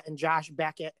AJ Burnett and Josh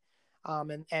Beckett.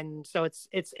 And so it's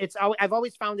I've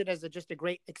always found it as just a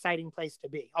great, exciting place to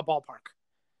be, a ballpark.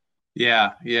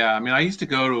 Yeah. I mean, I used to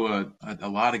go to a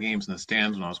lot of games in the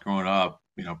stands when I was growing up,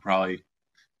 probably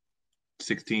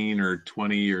 16 or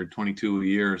 20 or 22 a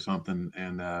year or something.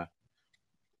 And,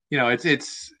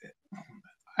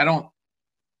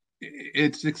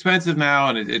 it's expensive now,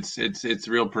 and it's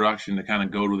real production to kind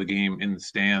of go to the game in the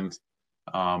stands.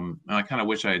 And I kind of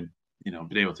wish I'd,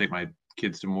 been able to take my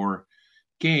kids to more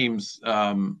games.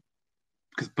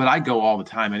 But I go all the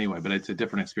time anyway, but it's a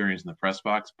different experience in the press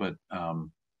box. But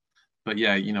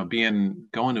yeah,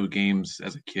 going to games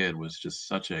as a kid was just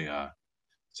such a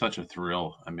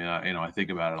thrill. I mean, I think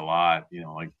about it a lot,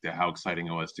 like how exciting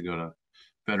it was to go to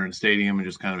Veterans Stadium and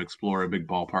just kind of explore a big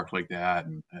ballpark like that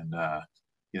and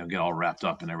get all wrapped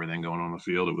up in everything going on the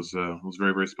field. It was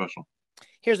very, very special.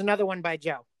 Here's another one by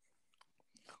Joe.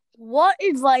 What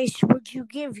advice would you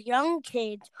give young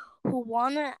kids who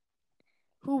want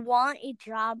a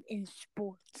job in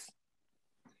sports?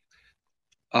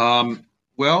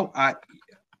 Well, I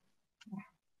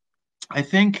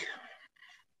think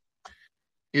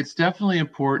it's definitely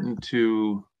important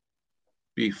to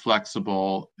be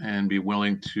flexible and be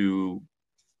willing to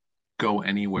go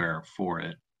anywhere for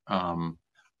it.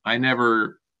 I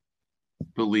never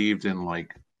believed in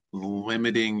like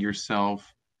limiting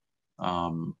yourself. I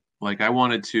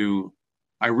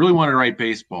really wanted to write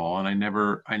baseball, and I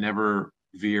never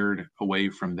veered away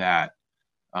from that.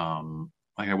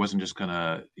 I wasn't just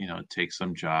gonna, take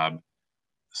some job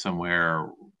somewhere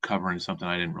covering something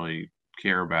I didn't really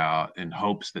care about in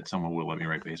hopes that someone would let me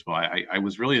write baseball. I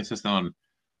was really insistent on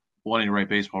wanting to write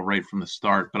baseball right from the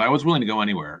start, but I was willing to go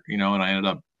anywhere, and I ended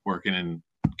up working in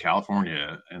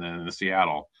California and then in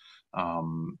Seattle,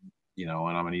 and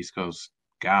I'm an East Coast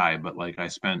guy, but I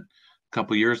spent a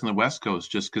couple of years on the West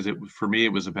Coast just because for me,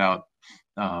 it was about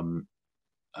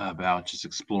just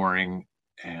exploring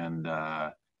and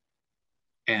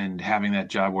having that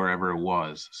job wherever it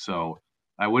was. So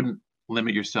I wouldn't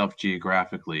limit yourself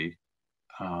geographically.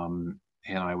 And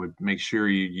I would make sure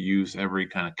you use every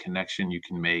kind of connection you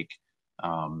can make.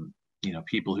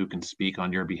 People who can speak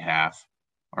on your behalf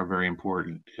are very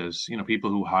important because, people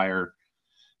who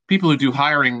do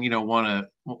hiring, want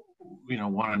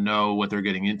to know what they're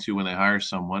getting into when they hire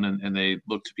someone, and they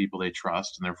look to people they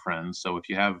trust and their friends. So if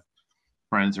you have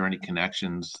friends or any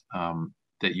connections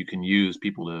that you can use,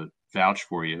 people to vouch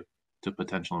for you to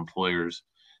potential employers,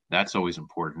 that's always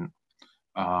important.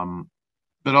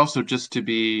 But also just to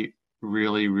be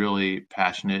really, really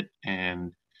passionate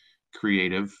and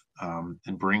creative,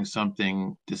 and bring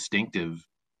something distinctive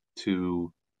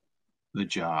to the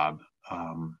job.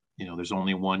 There's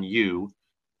only one you,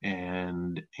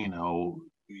 and,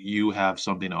 you have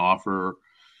something to offer.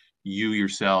 You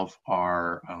yourself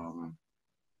are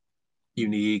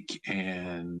unique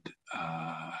and,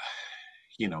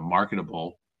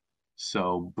 marketable.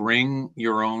 So bring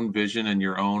your own vision and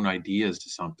your own ideas to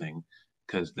something,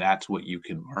 because that's what you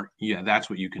can that's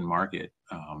what you can market,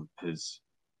 is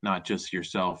not just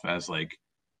yourself as like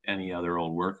any other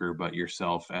old worker, but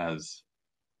yourself as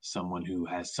someone who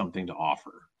has something to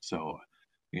offer. So,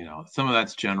 some of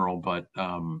that's general, but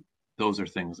those are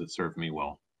things that serve me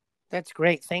well. That's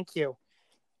great. Thank you.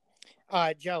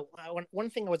 Joe, one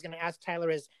thing I was going to ask Tyler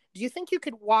is, do you think you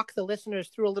could walk the listeners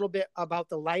through a little bit about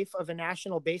the life of a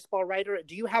national baseball writer?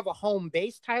 Do you have a home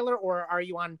base, Tyler, or are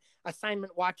you on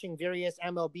assignment watching various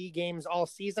MLB games all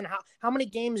season? How many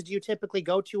games do you typically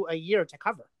go to a year to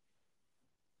cover?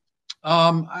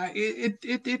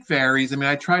 It varies. I mean,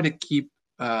 I try to keep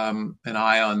an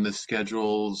eye on the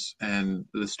schedules and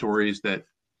the stories that,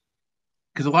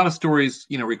 because a lot of stories,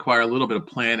 require a little bit of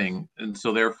planning, and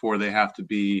so therefore they have to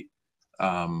be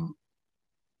um,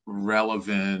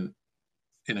 relevant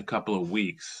in a couple of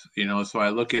weeks. So I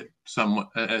look at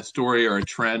a story or a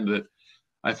trend that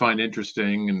I find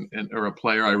interesting, and or a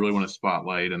player I really want to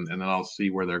spotlight, and then I'll see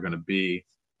where they're going to be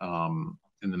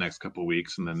in the next couple of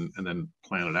weeks, and then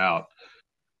plan it out.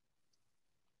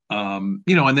 And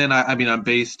then I mean,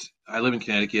 I live in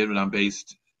Connecticut, but I'm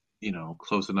based,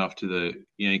 close enough to the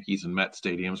Yankees and Mets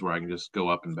stadiums where I can just go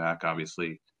up and back,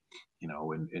 obviously,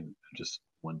 in just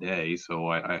one day. So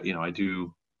I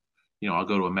do, I'll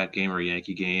go to a Met game or a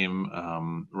Yankee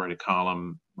game, write a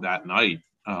column that night,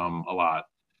 a lot,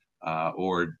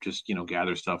 or just,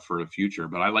 gather stuff for the future.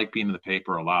 But I like being in the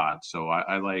paper a lot. So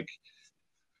I like,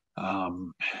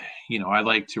 I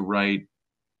like to write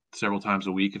several times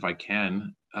a week if I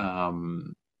can.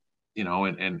 And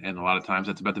a lot of times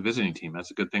that's about the visiting team.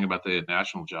 That's a good thing about the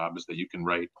national job, is that you can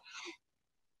write,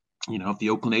 if the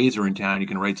Oakland A's are in town, you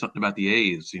can write something about the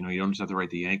A's. You don't just have to write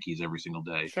the Yankees every single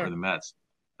day, Sure. or the Mets.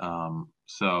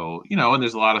 So, and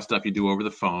there's a lot of stuff you do over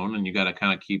the phone, and you got to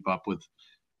kind of keep up with,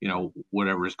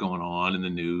 whatever is going on in the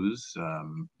news,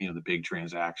 the big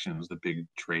transactions, the big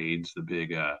trades, the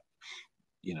big,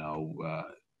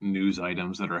 news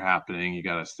items that are happening. You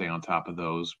got to stay on top of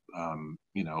those, and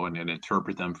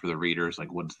interpret them for the readers.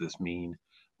 Like, what does this mean?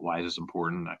 Why is this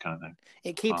important? That kind of thing.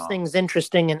 It keeps things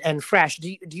interesting and fresh.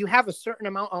 Do you have a certain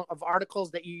amount of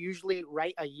articles that you usually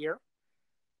write a year?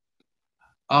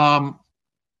 I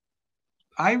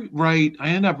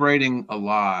end up writing a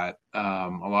lot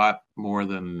more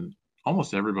than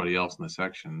almost everybody else in the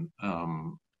section.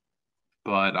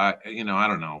 But I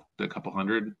don't know, a couple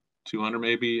hundred, 200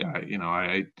 maybe. When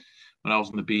I was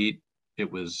on the beat,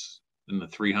 it was in the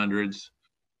 300s,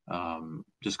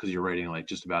 just because you're writing like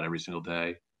just about every single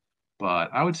day.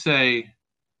 But I would say,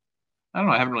 I don't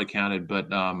know, I haven't really counted, but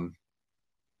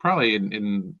probably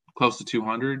in close to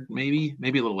 200, maybe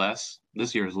a little less.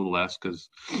 This year is a little less because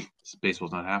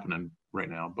baseball's not happening right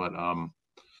now. But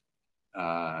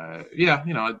yeah,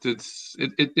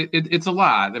 it's a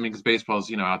lot. I mean, because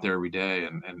baseball's out there every day,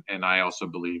 and I also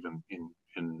believe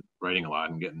in writing a lot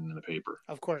and getting in the paper.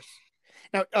 Of course.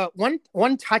 Now,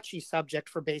 one touchy subject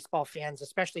for baseball fans,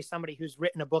 especially somebody who's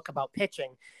written a book about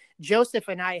pitching. Joseph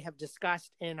and I have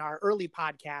discussed in our early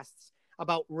podcasts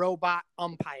about robot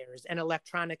umpires and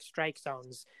electronic strike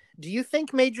zones. Do you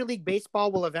think Major League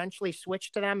Baseball will eventually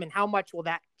switch to them, and how much will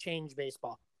that change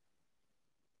baseball?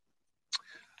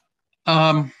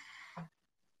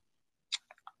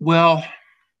 Well,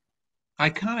 I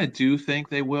kind of do think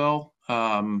they will.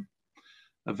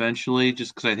 Eventually,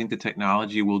 just because I think the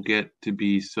technology will get to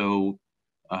be so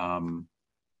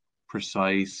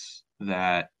precise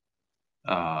that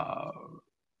and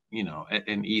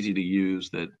easy to use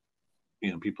that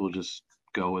people just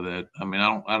go with it. I mean,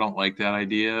 I don't like that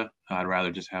idea. I'd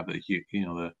rather just have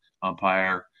the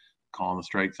umpire calling the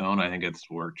strike zone. I think it's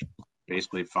worked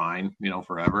basically fine,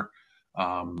 forever.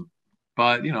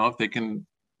 But if they can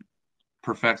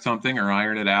perfect something or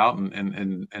iron it out,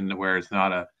 and where it's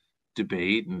not a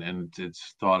debate, and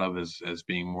it's thought of as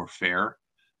being more fair,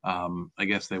 I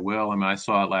guess they will. I mean, I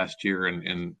saw it last year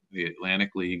in the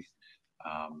Atlantic League.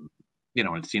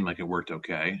 It seemed like it worked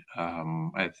okay.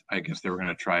 I guess they were going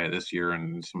to try it this year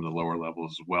in some of the lower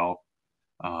levels as well.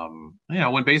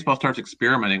 When baseball starts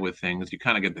experimenting with things, you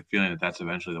kind of get the feeling that that's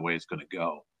eventually the way it's going to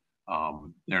go.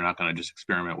 They're not going to just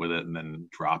experiment with it and then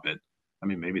drop it. I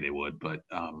mean, maybe they would, but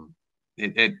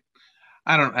I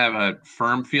don't have a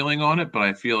firm feeling on it, but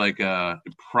I feel like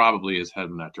it probably is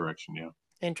heading that direction. Yeah.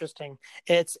 Interesting.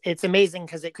 It's amazing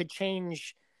because it could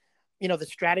change, the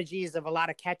strategies of a lot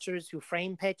of catchers who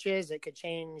frame pitches. It could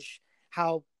change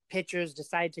how pitchers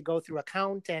decide to go through a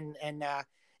count and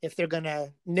if they're going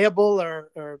to nibble or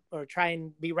try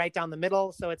and be right down the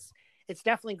middle. So it's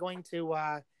definitely going to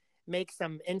make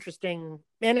some interesting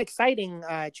and exciting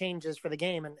changes for the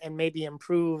game and maybe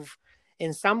improve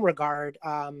in some regard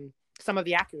some of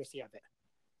the accuracy of it.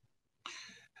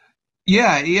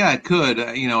 Yeah, it could,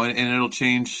 and it'll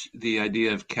change the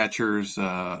idea of catchers,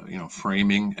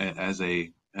 framing as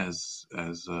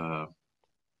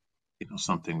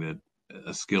something that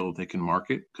a skill they can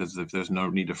market, because if there's no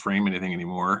need to frame anything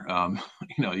anymore, the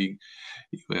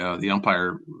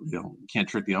umpire, can't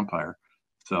trick the umpire.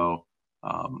 So,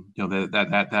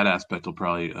 that aspect will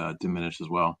probably diminish as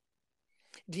well.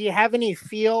 Do you have any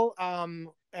feel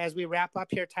as we wrap up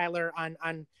here, Tyler,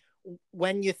 on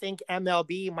when you think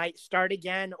MLB might start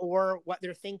again, or what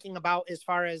they're thinking about as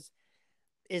far as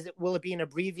will it be an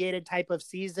abbreviated type of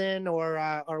season,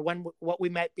 or what we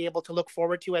might be able to look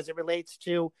forward to as it relates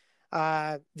to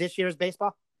this year's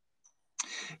baseball?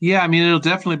 Yeah, I mean, it'll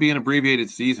definitely be an abbreviated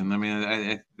season. I mean,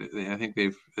 I think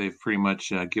they've pretty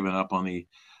much given up on the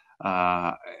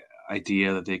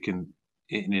idea that they can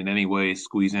in any way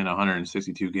squeeze in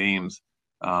 162 games.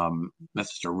 That's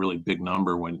just a really big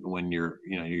number when you're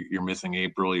missing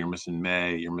April, you're missing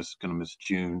May, you're going to miss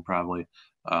June probably.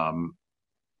 And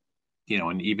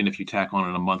even if you tack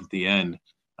on a month at the end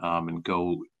and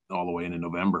go all the way into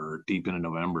November, deep into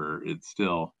November, it's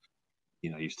still,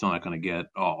 you're still not going to get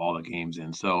all the games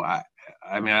in. So I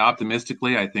mean,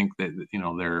 optimistically, I think that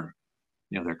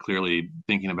they're clearly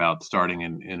thinking about starting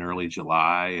in early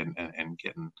July and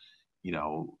getting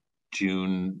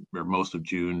June or most of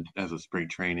June as a spring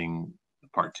training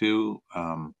part 2.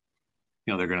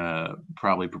 They're going to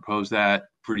probably propose that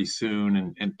pretty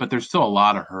soon, but there's still a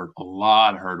lot of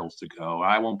hurdles to go.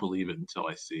 I won't believe it until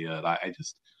I see it.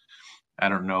 I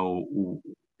don't know,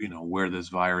 where this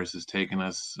virus is taking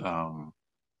us.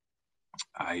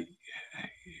 I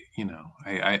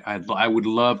would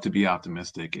love to be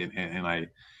optimistic, and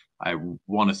I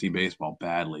want to see baseball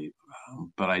badly,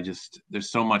 but there's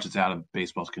so much that's out of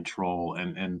baseball's control,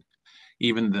 and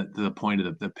even the point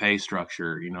of the pay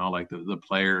structure, like the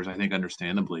players, I think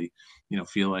understandably,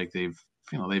 feel like they've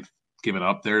given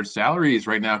up their salaries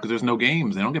right now because there's no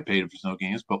games. They don't get paid if there's no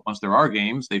games, but once there are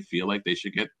games, they feel like they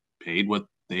should get paid what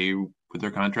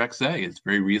their contracts say. It's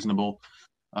very reasonable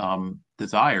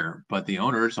desire, but the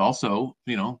owners also,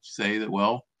 say that,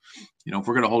 well, if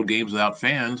we're going to hold games without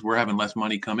fans, we're having less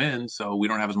money come in, so we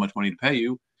don't have as much money to pay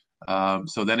you.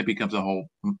 So then it becomes a whole,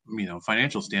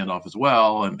 financial standoff as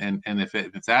well. And if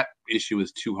that issue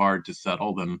is too hard to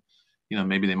settle, then,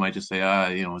 maybe they might just say,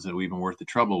 is it even worth the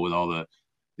trouble with all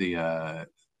the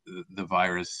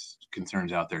virus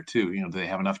concerns out there too? Do they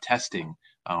have enough testing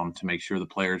to make sure the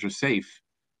players are safe?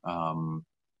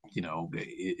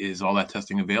 Is all that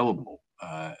testing available?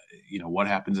 What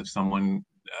happens if someone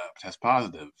tests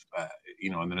positive?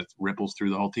 And then it ripples through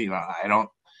the whole team. I don't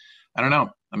know.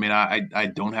 I mean, I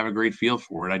don't have a great feel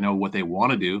for it. I know what they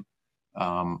want to do.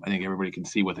 I think everybody can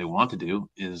see what they want to do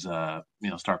is,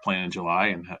 start playing in July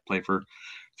and play for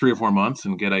 3 or 4 months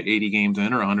and get 80 games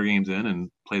in or 100 games in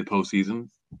and play the postseason.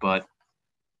 But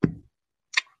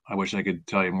I wish I could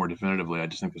tell you more definitively. I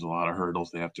just think there's a lot of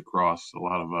hurdles they have to cross, a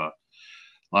lot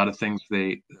of things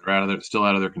still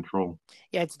out of their control.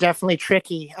 Yeah, it's definitely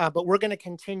tricky, but we're going to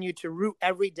continue to root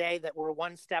every day that we're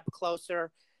one step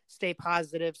closer. Stay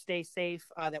positive, stay safe,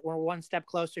 that we're one step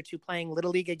closer to playing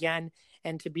Little League again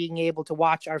and to being able to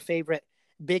watch our favorite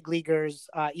big leaguers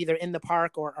either in the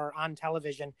park or on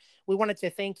television. We wanted to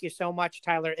thank you so much,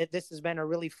 Tyler. This has been a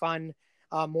really fun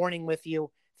morning with you.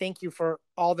 Thank you for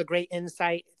all the great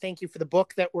insight. Thank you for the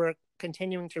book that we're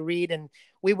continuing to read. And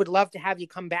we would love to have you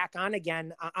come back on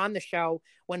again on the show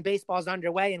when baseball's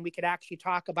underway and we could actually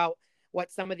talk about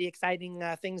what some of the exciting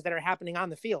things that are happening on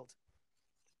the field.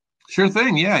 Sure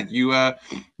thing. Yeah, you know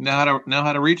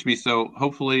how to reach me. So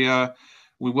hopefully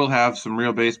we will have some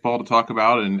real baseball to talk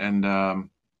about, and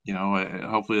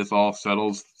hopefully this all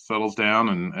settles down,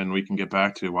 and we can get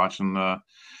back to watching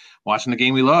the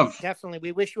game we love. Definitely.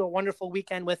 We wish you a wonderful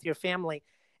weekend with your family,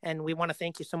 and we want to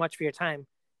thank you so much for your time.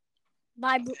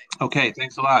 Bye. Okay.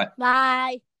 Thanks a lot.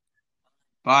 Bye.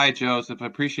 Bye, Joseph. I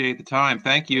appreciate the time.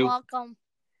 Thank you. You're welcome.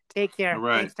 Take care. All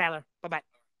right. Thanks, Tyler. Bye-bye.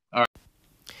 All right.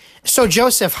 So,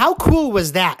 Joseph, how cool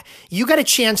was that? You got a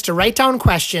chance to write down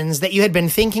questions that you had been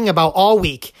thinking about all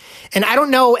week. And I don't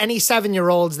know any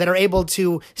 7-year-olds that are able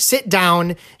to sit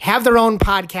down, have their own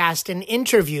podcast, and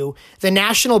interview the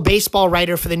national baseball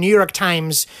writer for the New York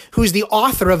Times, who's the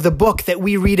author of the book that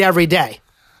we read every day.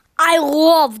 I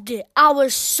loved it. I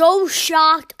was so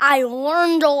shocked. I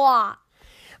learned a lot.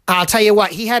 I'll tell you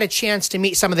what, he had a chance to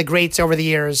meet some of the greats over the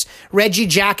years. Reggie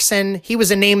Jackson, he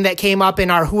was a name that came up in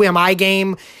our Who Am I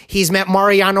game. He's met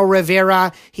Mariano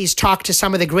Rivera. He's talked to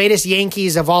some of the greatest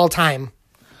Yankees of all time.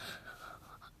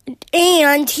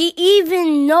 And he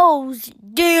even knows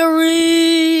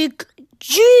Derek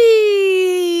Jeter.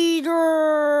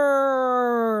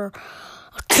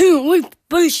 I can't wait for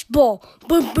baseball.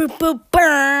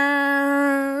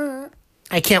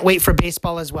 I can't wait for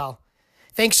baseball as well.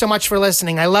 Thanks so much for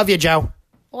listening. I love you, Joe.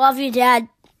 Love you, Dad.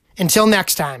 Until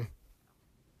next time.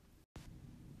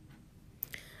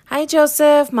 Hi,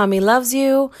 Joseph. Mommy loves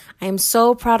you. I am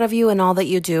so proud of you and all that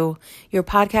you do. Your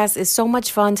podcast is so much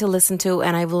fun to listen to,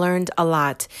 and I've learned a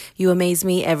lot. You amaze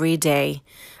me every day.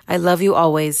 I love you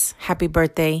always. Happy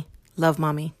birthday. Love,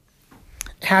 Mommy.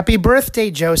 Happy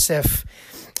birthday, Joseph.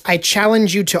 I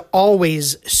challenge you to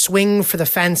always swing for the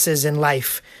fences in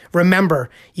life. Remember,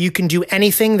 you can do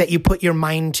anything that you put your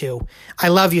mind to. I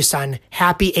love you, son.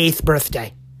 Happy 8th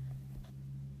birthday.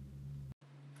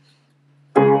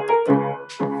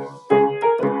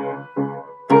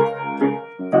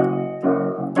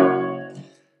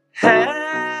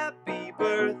 Happy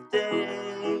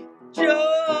birthday,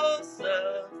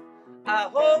 Joseph. I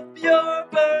hope your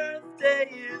birthday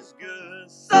is good.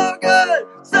 So good,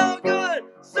 so good,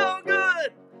 so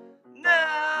good.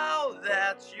 Now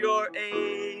that you're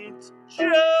 8,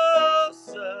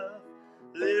 Joseph,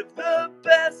 live the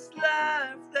best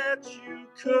life that you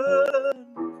could.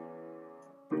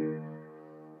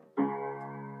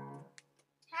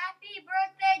 Happy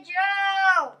birthday,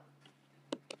 Joe!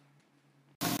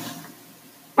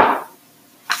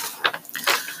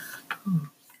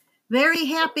 Very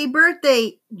happy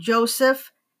birthday,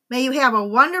 Joseph. May you have a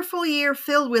wonderful year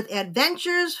filled with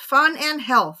adventures, fun, and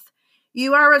health.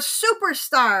 You are a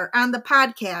superstar on the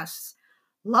podcasts.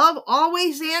 Love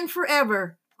always and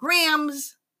forever.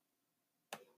 Grams.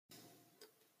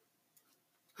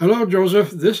 Hello,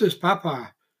 Joseph. This is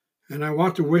Papa, and I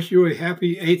want to wish you a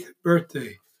happy 8th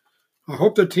birthday. I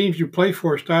hope the teams you play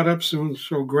for start up soon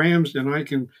so Grams and I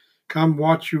can come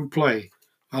watch you play.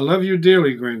 I love you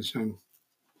dearly, grandson.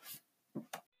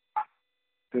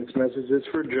 This message is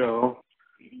for Joe.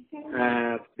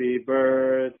 Happy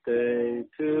birthday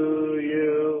to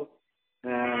you.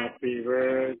 Happy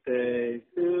birthday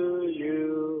to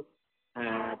you.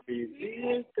 Happy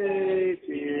birthday,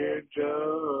 dear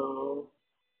Joe.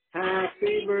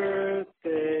 Happy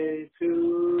birthday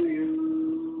to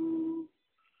you.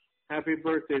 Happy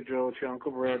birthday, Joe. It's your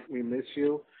Uncle Brett. We miss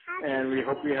you, and we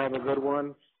hope you have a good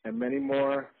one and many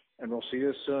more, and we'll see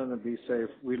you soon, and be safe.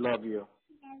 We love you.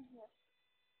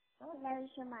 Love you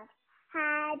so much.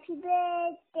 Happy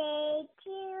birthday to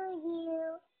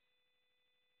you.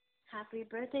 Happy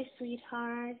birthday,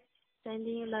 sweetheart.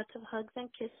 Sending you lots of hugs and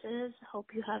kisses.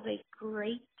 Hope you have a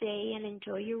great day and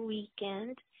enjoy your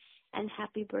weekend. And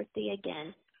happy birthday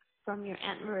again from your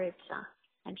Aunt Maritza.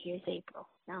 And here's April.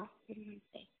 Now, what do you want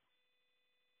to say?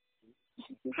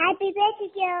 Happy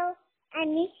birthday, Joe. I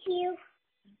miss you.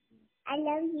 I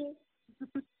love you.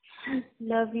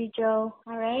 Love you, Joe.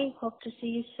 All right. Hope to see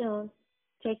you soon.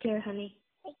 Take care, honey.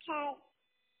 Okay.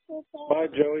 Bye,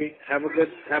 Joey. Have a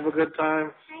good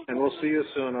time, and we'll see you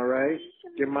soon. All right.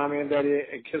 Give mommy and daddy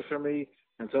a kiss for me,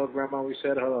 and tell grandma we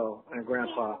said hello, and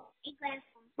grandpa.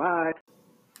 Bye.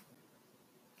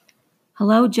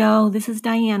 Hello, Joe. This is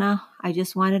Diana. I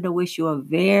just wanted to wish you a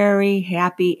very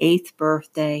happy 8th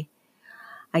birthday.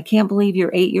 I can't believe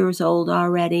you're 8 years old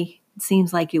already. It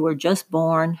seems like you were just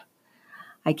born.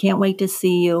 I can't wait to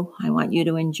see you. I want you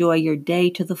to enjoy your day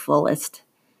to the fullest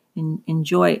and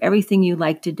enjoy everything you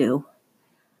like to do.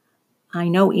 I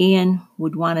know Ian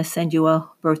would want to send you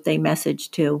a birthday message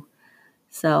too.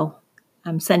 So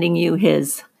I'm sending you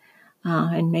his,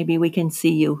 and maybe we can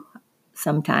see you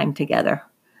sometime together.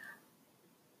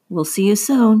 We'll see you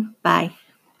soon. Bye.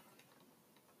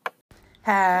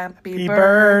 Happy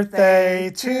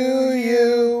birthday to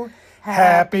you.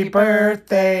 Happy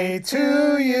birthday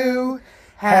to you.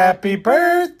 Happy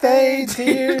birthday,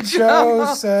 dear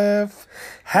Joseph.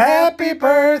 Happy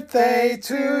birthday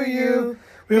to you.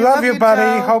 We love you,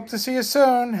 buddy. Joe. Hope to see you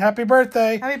soon. Happy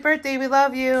birthday. Happy birthday. We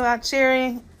love you. Aunt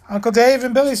Sherry. Uncle Dave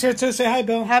and Billy's here too. Say hi,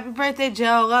 Bill. Happy birthday,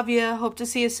 Joe. Love you. Hope to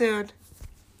see you soon.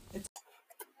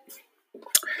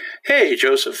 Hey,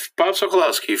 Joseph. Bob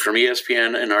Sokolowski from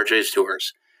ESPN and RJ's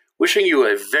Tours. Wishing you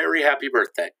a very happy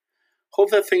birthday.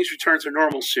 Hope that things return to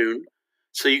normal soon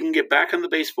so you can get back on the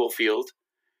baseball field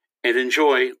and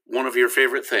enjoy one of your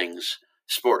favorite things,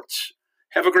 sports.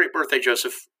 Have a great birthday,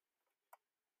 Joseph.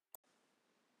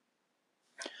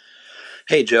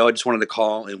 Hey, Joe, I just wanted to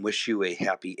call and wish you a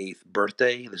happy 8th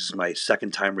birthday. This is my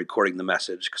second time recording the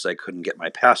message because I couldn't get my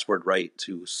password right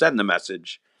to send the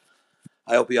message.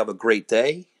 I hope you have a great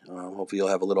day. Hopefully you'll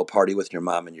have a little party with your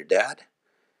mom and your dad.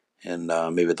 And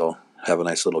maybe they'll have a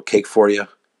nice little cake for you.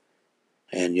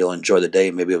 And you'll enjoy the day.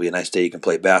 Maybe it'll be a nice day you can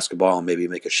play basketball and maybe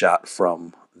make a shot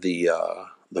from the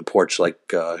porch like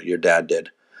your dad did.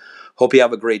 Hope you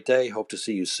have a great day. Hope to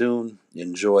see you soon.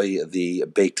 Enjoy the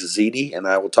baked ziti, and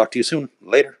I will talk to you soon.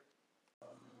 Later.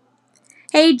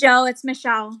 Hey, Joe, it's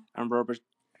Michelle. I'm Robert.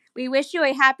 We wish you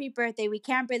a happy birthday. We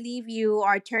can't believe you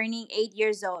are turning 8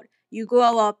 years old. You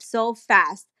grow up so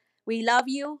fast. We love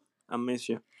you. I miss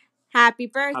you. Happy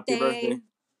birthday. Happy birthday.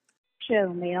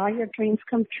 Joe, may all your dreams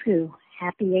come true.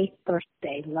 Happy 8th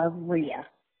birthday. Love, Rhea.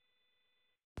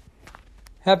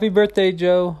 Happy birthday,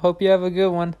 Joe. Hope you have a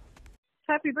good one.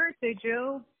 Happy birthday,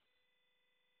 Joe.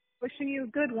 Wishing you a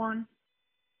good one.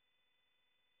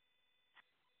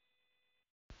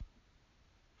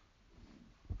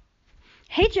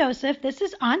 Hey, Joseph, this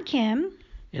is Aunt Kim.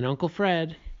 And Uncle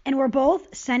Fred. And we're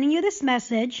both sending you this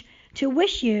message to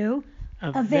wish you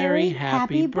a very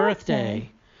happy birthday.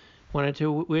 Wanted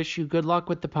to wish you good luck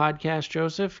with the podcast,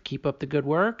 Joseph. Keep up the good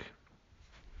work.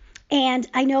 And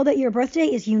I know that your birthday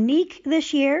is unique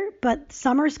this year, but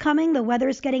summer's coming, the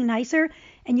weather's getting nicer,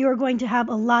 and you are going to have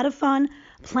a lot of fun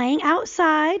playing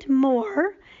outside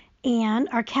more. And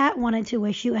our cat wanted to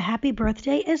wish you a happy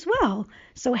birthday as well.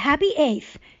 So happy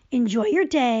 8th. Enjoy your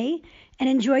day and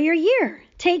enjoy your year.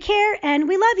 Take care, and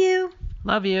we love you.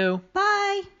 Love you.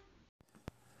 Bye.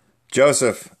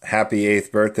 Joseph, happy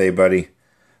 8th birthday, buddy.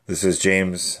 This is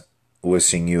James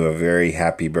wishing you a very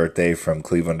happy birthday from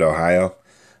Cleveland, Ohio.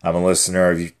 I'm a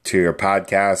listener to your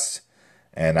podcast,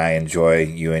 and I enjoy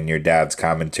you and your dad's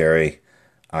commentary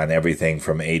on everything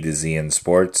from A to Z in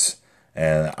sports,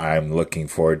 and I'm looking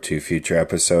forward to future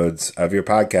episodes of your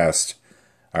podcast.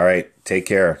 All right, take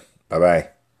care. Bye-bye.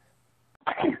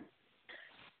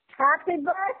 Happy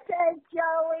birthday,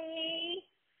 Joey.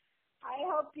 I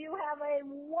hope you have a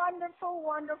wonderful,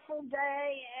 wonderful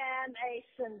day and a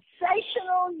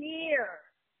sensational year.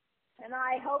 And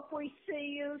I hope we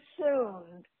see you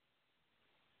soon.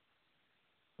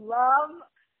 Love,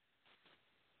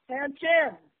 and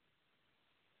Jim.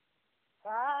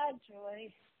 Bye,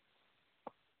 Joey.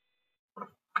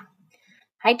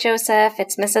 Hi, Joseph.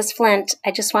 It's Mrs. Flint.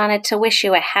 I just wanted to wish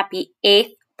you a happy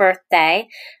 8th birthday.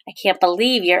 I can't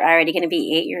believe you're already going to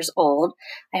be 8 years old.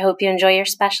 I hope you enjoy your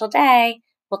special day.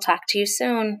 We'll talk to you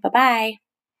soon. Bye-bye.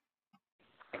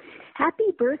 Happy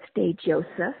birthday,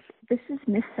 Joseph. This is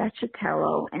Miss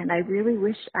Sachatero, and I really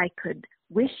wish I could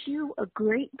wish you a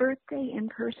great birthday in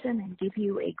person and give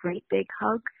you a great big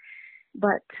hug,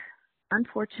 but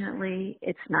unfortunately,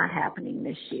 it's not happening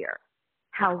this year.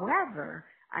 However,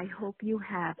 I hope you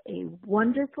have a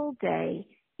wonderful day,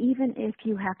 even if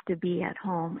you have to be at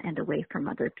home and away from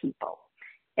other people.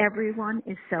 Everyone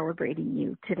is celebrating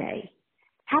you today.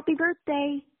 Happy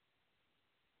birthday!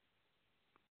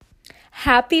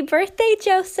 Happy birthday,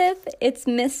 Joseph. It's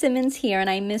Miss Simmons here, and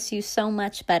I miss you so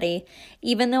much, buddy.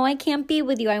 Even though I can't be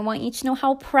with you, I want you to know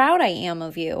how proud I am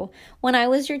of you. When I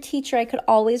was your teacher, I could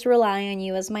always rely on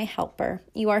you as my helper.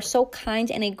 You are so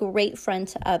kind and a great friend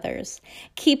to others.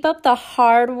 Keep up the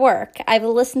hard work. I've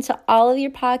listened to all of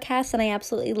your podcasts, and I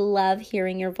absolutely love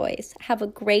hearing your voice. Have a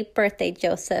great birthday,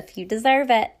 Joseph. You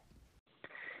deserve it.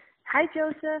 Hi,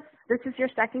 Joseph. This is your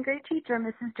second grade teacher,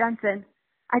 Mrs. Jensen.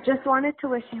 I just wanted to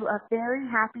wish you a very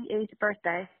happy 8th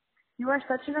birthday. You are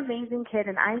such an amazing kid,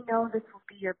 and I know this will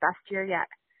be your best year yet.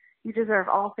 You deserve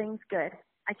all things good.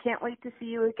 I can't wait to see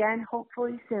you again,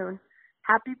 hopefully soon.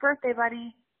 Happy birthday,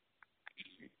 buddy.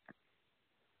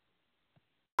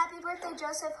 Happy birthday,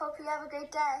 Joseph. Hope you have a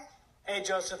great day. Hey,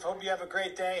 Joseph. Hope you have a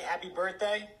great day. Happy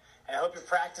birthday. I hope you're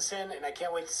practicing, and I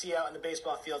can't wait to see you out on the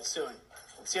baseball field soon.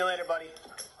 See you later, buddy.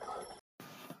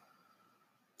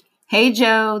 Hey,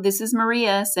 Joe, this is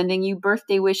Maria sending you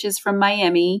birthday wishes from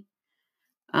Miami.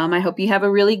 I hope you have a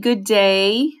really good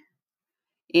day,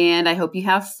 and I hope you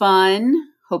have fun.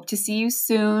 Hope to see you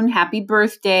soon. Happy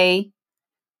birthday.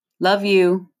 Love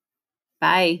you.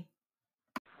 Bye.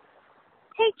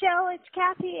 Hey, Joe, it's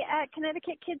Kathy at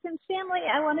Connecticut Kids and Family.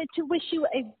 I wanted to wish you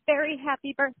a very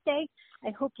happy birthday. I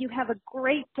hope you have a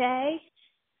great day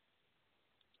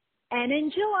and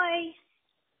enjoy.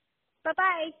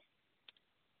 Bye-bye.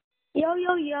 Yo,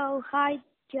 yo, yo. Hi,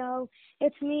 Joe.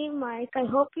 It's me, Mike. I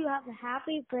hope you have a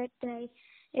happy birthday.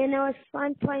 And it was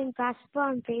fun playing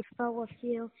basketball and baseball with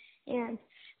you. And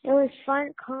it was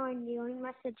fun calling you and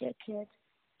Messenger Kids.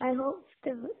 I hope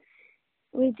that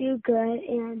we do good.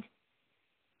 And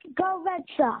go Red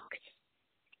Sox.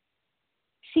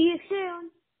 See you soon.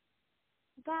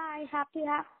 Bye. Have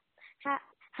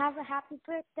a happy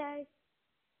birthday.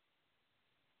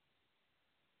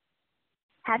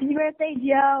 Happy birthday,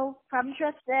 Joe, from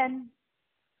Tristan.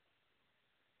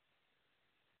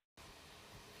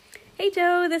 Hey,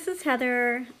 Joe, this is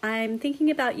Heather. I'm thinking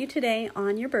about you today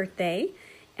on your birthday,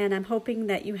 and I'm hoping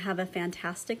that you have a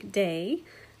fantastic day.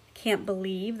 I can't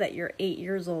believe that you're 8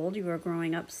 years old. You are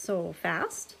growing up so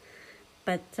fast.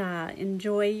 But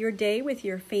enjoy your day with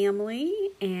your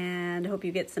family, and hope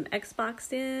you get some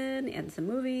Xbox in and some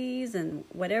movies, and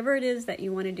whatever it is that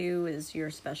you want to do is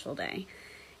your special day.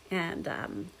 And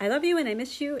I love you and I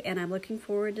miss you, and I'm looking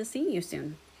forward to seeing you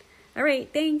soon. All right,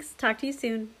 thanks. Talk to you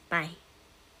soon. Bye.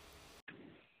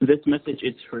 This message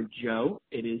is for Joe.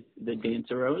 It is the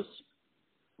Danceros.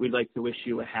 We'd like to wish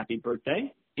you a happy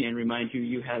birthday and remind you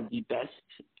you have the best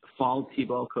fall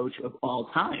t-ball coach of all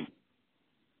time.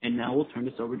 And now we'll turn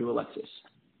this over to Alexis.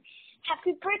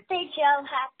 Happy birthday, Joe.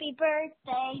 Happy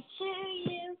birthday to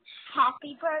you.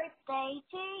 Happy birthday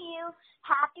to you.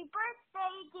 Happy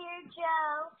birthday, dear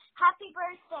Joe. Happy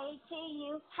birthday to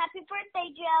you. Happy birthday,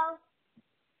 Joe.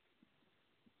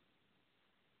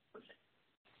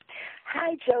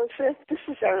 Hi, Joseph. This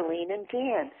is Arlene and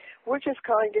Dan. We're just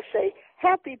calling to say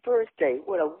happy birthday.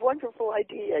 What a wonderful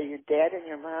idea your dad and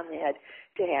your mom had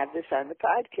to have this on the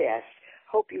podcast.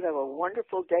 Hope you have a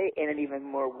wonderful day and an even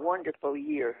more wonderful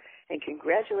year. And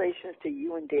congratulations to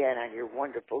you and Dan on your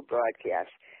wonderful broadcast.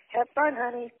 Have fun,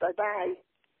 honey. Bye-bye.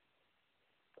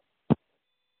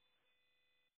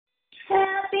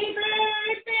 Happy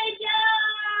birthday,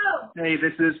 Joe! Hey,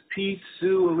 this is Pete,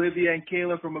 Sue, Olivia, and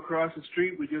Kayla from across the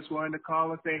street. We just wanted to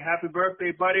call and say happy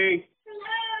birthday, buddy. Hello,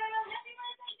 happy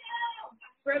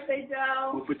birthday, Joe! Birthday,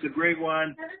 Joe! Hope it's a great one.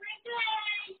 Have a great day!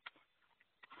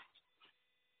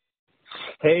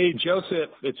 Hey, Joseph,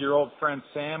 it's your old friend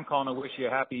Sam calling to wish you a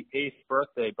happy 8th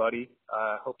birthday, buddy.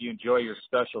 Hope you enjoy your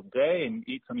special day and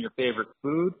eat some of your favorite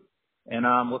food. And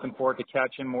I'm looking forward to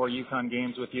catching more UConn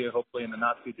games with you, hopefully in the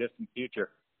not-too-distant future.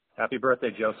 Happy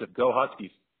birthday, Joseph. Go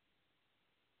Huskies.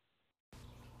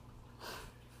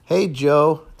 Hey,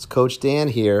 Joe. It's Coach Dan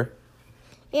here.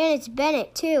 And it's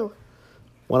Bennett, too.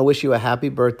 Want to wish you a happy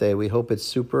birthday. We hope it's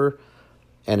super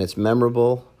and it's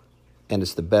memorable and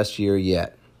it's the best year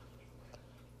yet.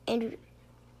 And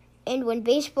when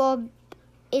baseball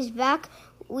is back,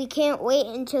 we can't wait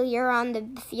until you're on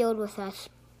the field with us.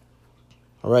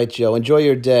 All right, Joe. Enjoy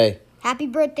your day. Happy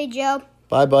birthday, Joe.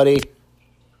 Bye, buddy.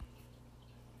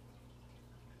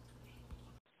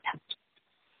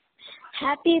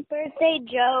 Happy birthday,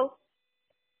 Joe.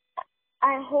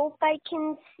 I hope I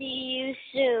can see you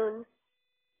soon.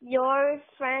 Your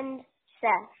friend,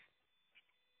 Seth.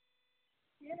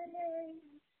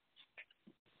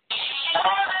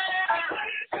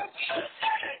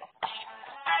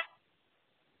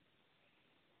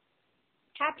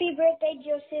 Happy birthday,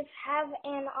 Joseph. Have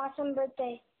an awesome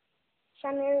birthday.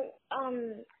 From your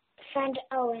friend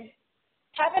Owen.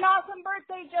 Have an awesome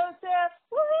birthday, Joseph.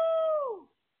 Woohoo!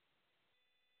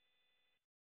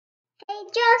 Hey,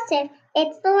 Joseph,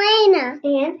 it's Elena.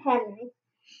 And Henry.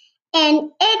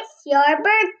 And it's your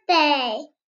birthday.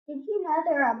 Did you know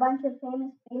there are a bunch of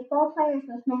famous baseball players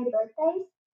with May birthdays?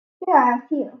 Here are a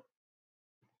few.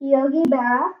 Yogi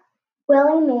Berra,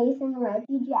 Willie Mays, and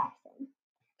Reggie Jackson.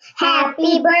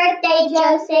 Happy birthday,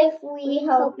 Joseph. We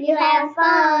hope you have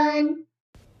fun.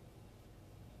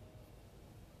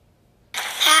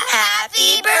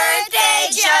 Happy birthday,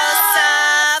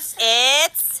 Joseph.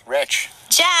 It's Rich,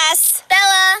 Jess,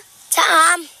 Bella,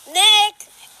 Tom, Nick,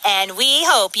 and we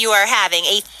hope you are having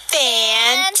a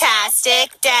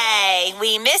fantastic day.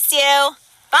 We miss you.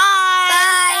 Bye.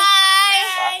 Bye.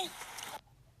 Bye.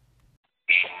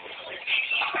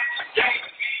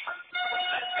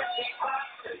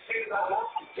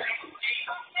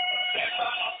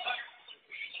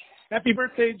 Happy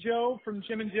birthday, Joe, from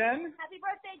Jim and Jen. Happy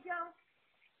birthday, Joe.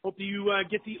 Hope you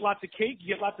get to eat lots of cake,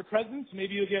 you get lots of presents.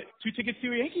 Maybe you'll get 2 tickets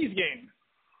to a Yankees game.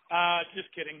 Just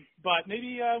kidding. But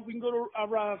maybe we can go to,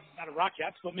 not a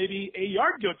Rockettes, but maybe a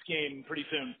Yard Goats game pretty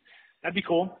soon. That'd be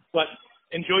cool. But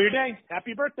enjoy your day.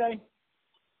 Happy birthday.